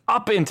goes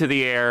up into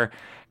the air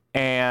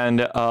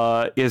and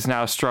is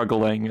now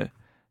struggling.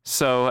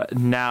 So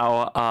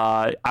now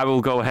I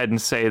will go ahead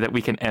and say that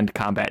we can end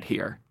combat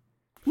here.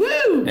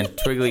 Woo! And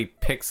Twiggley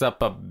picks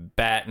up a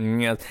bat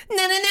and yells, And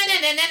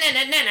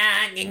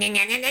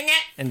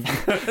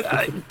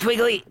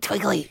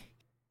Twiggley.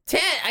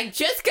 Ted, I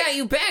just got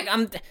you back.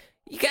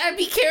 You gotta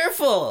be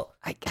careful.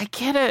 I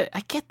get it. I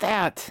get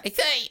that. I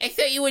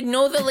thought you would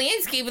know the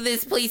landscape of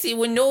this place. You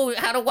would know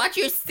how to watch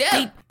your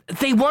step.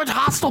 They weren't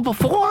hostile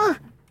before. Well,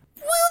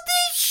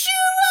 they sure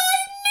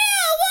are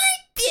now,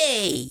 aren't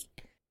they?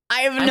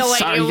 I have no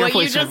Sorry, idea your what you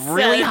voice just was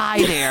really said.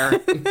 high there.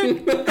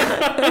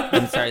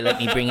 I'm sorry, let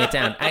me bring it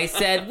down. I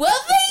said, well,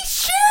 they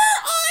sure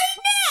are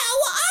now,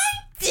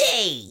 aren't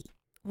they?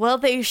 Well,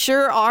 they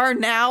sure are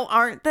now,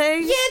 aren't they?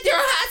 Yeah, they're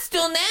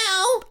hostile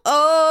now.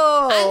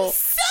 Oh. I'm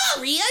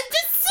sorry, I'm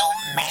just so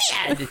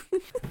mad.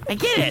 I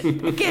get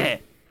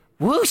it.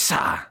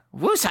 Woosah.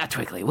 Woosah,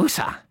 Twiggley.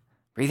 Woosah.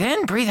 Breathe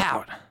in, breathe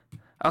out.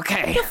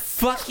 Okay.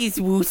 Fuck is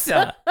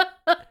Woosah?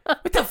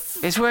 What the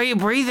It's where you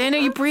breathe in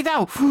and you breathe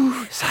out. You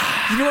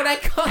know what I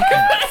call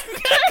that?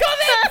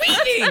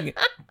 Breathing.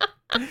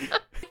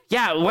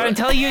 Yeah, what I'm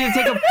telling you to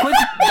take a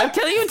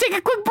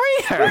quick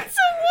breather.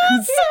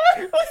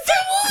 What's a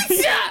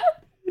woosah?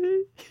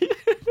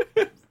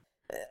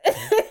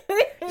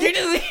 You're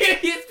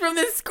delirious from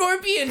the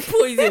scorpion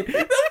poison.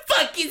 The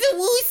fuck is a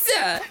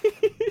woosah?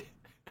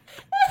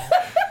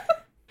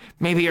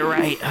 Maybe you're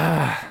right.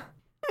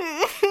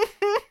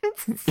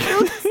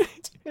 So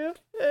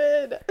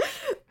stupid.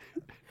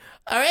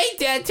 All right,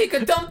 Dad, take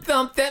a dump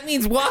thump. That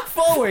means walk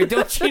forward,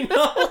 don't you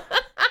know?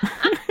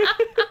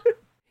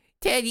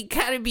 Dad, you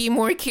gotta be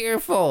more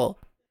careful.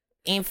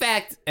 In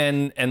fact,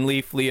 And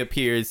Leafly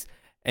appears,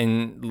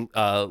 and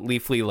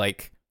Leafly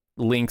like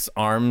links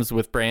arms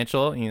with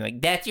Branchel, and you're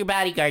like, that's your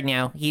bodyguard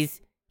now.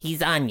 He's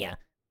on ya.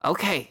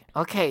 Okay,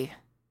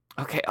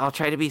 I'll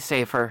try to be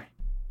safer.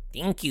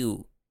 Thank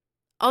you.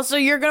 Also,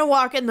 you're gonna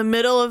walk in the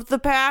middle of the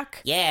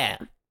pack. Yeah.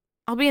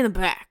 I'll be in the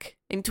back,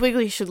 and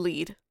Twiggley should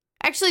lead.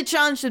 Actually,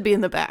 Chan should be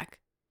in the back.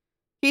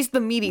 He's the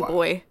meaty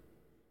boy.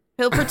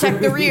 He'll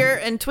protect the rear,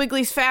 and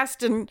Twiggley's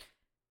fast, and,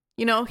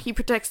 he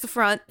protects the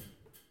front.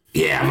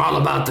 Yeah, I'm all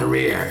about the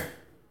rear.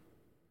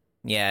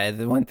 yeah,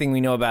 the one thing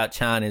we know about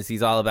Chan is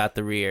he's all about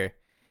the rear.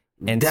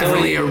 And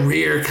Definitely so a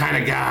rear kind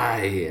of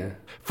guy.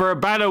 For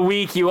about a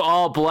week, you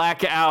all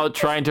black out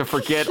trying to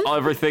forget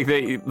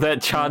everything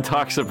that Chan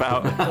talks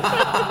about.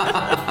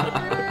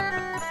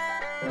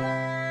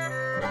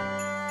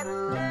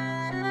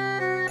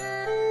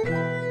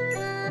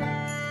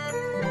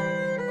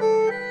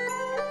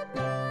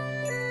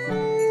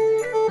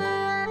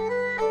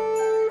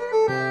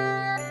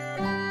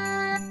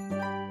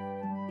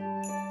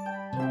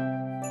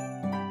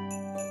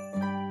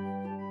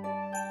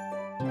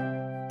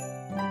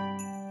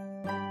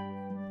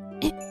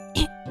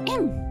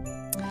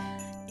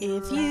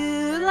 If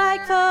you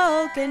like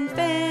folk and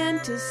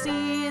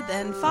fantasy,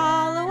 then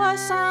follow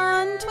us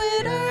on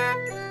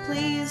Twitter,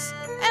 please.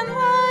 And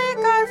like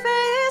our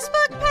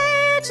Facebook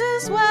page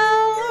as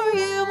well, or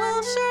you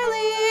will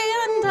surely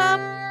end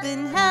up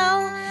in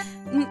hell.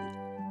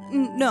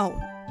 No,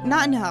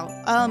 not in hell.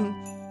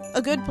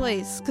 A good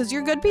place, because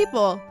you're good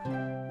people.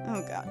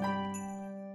 Oh, God.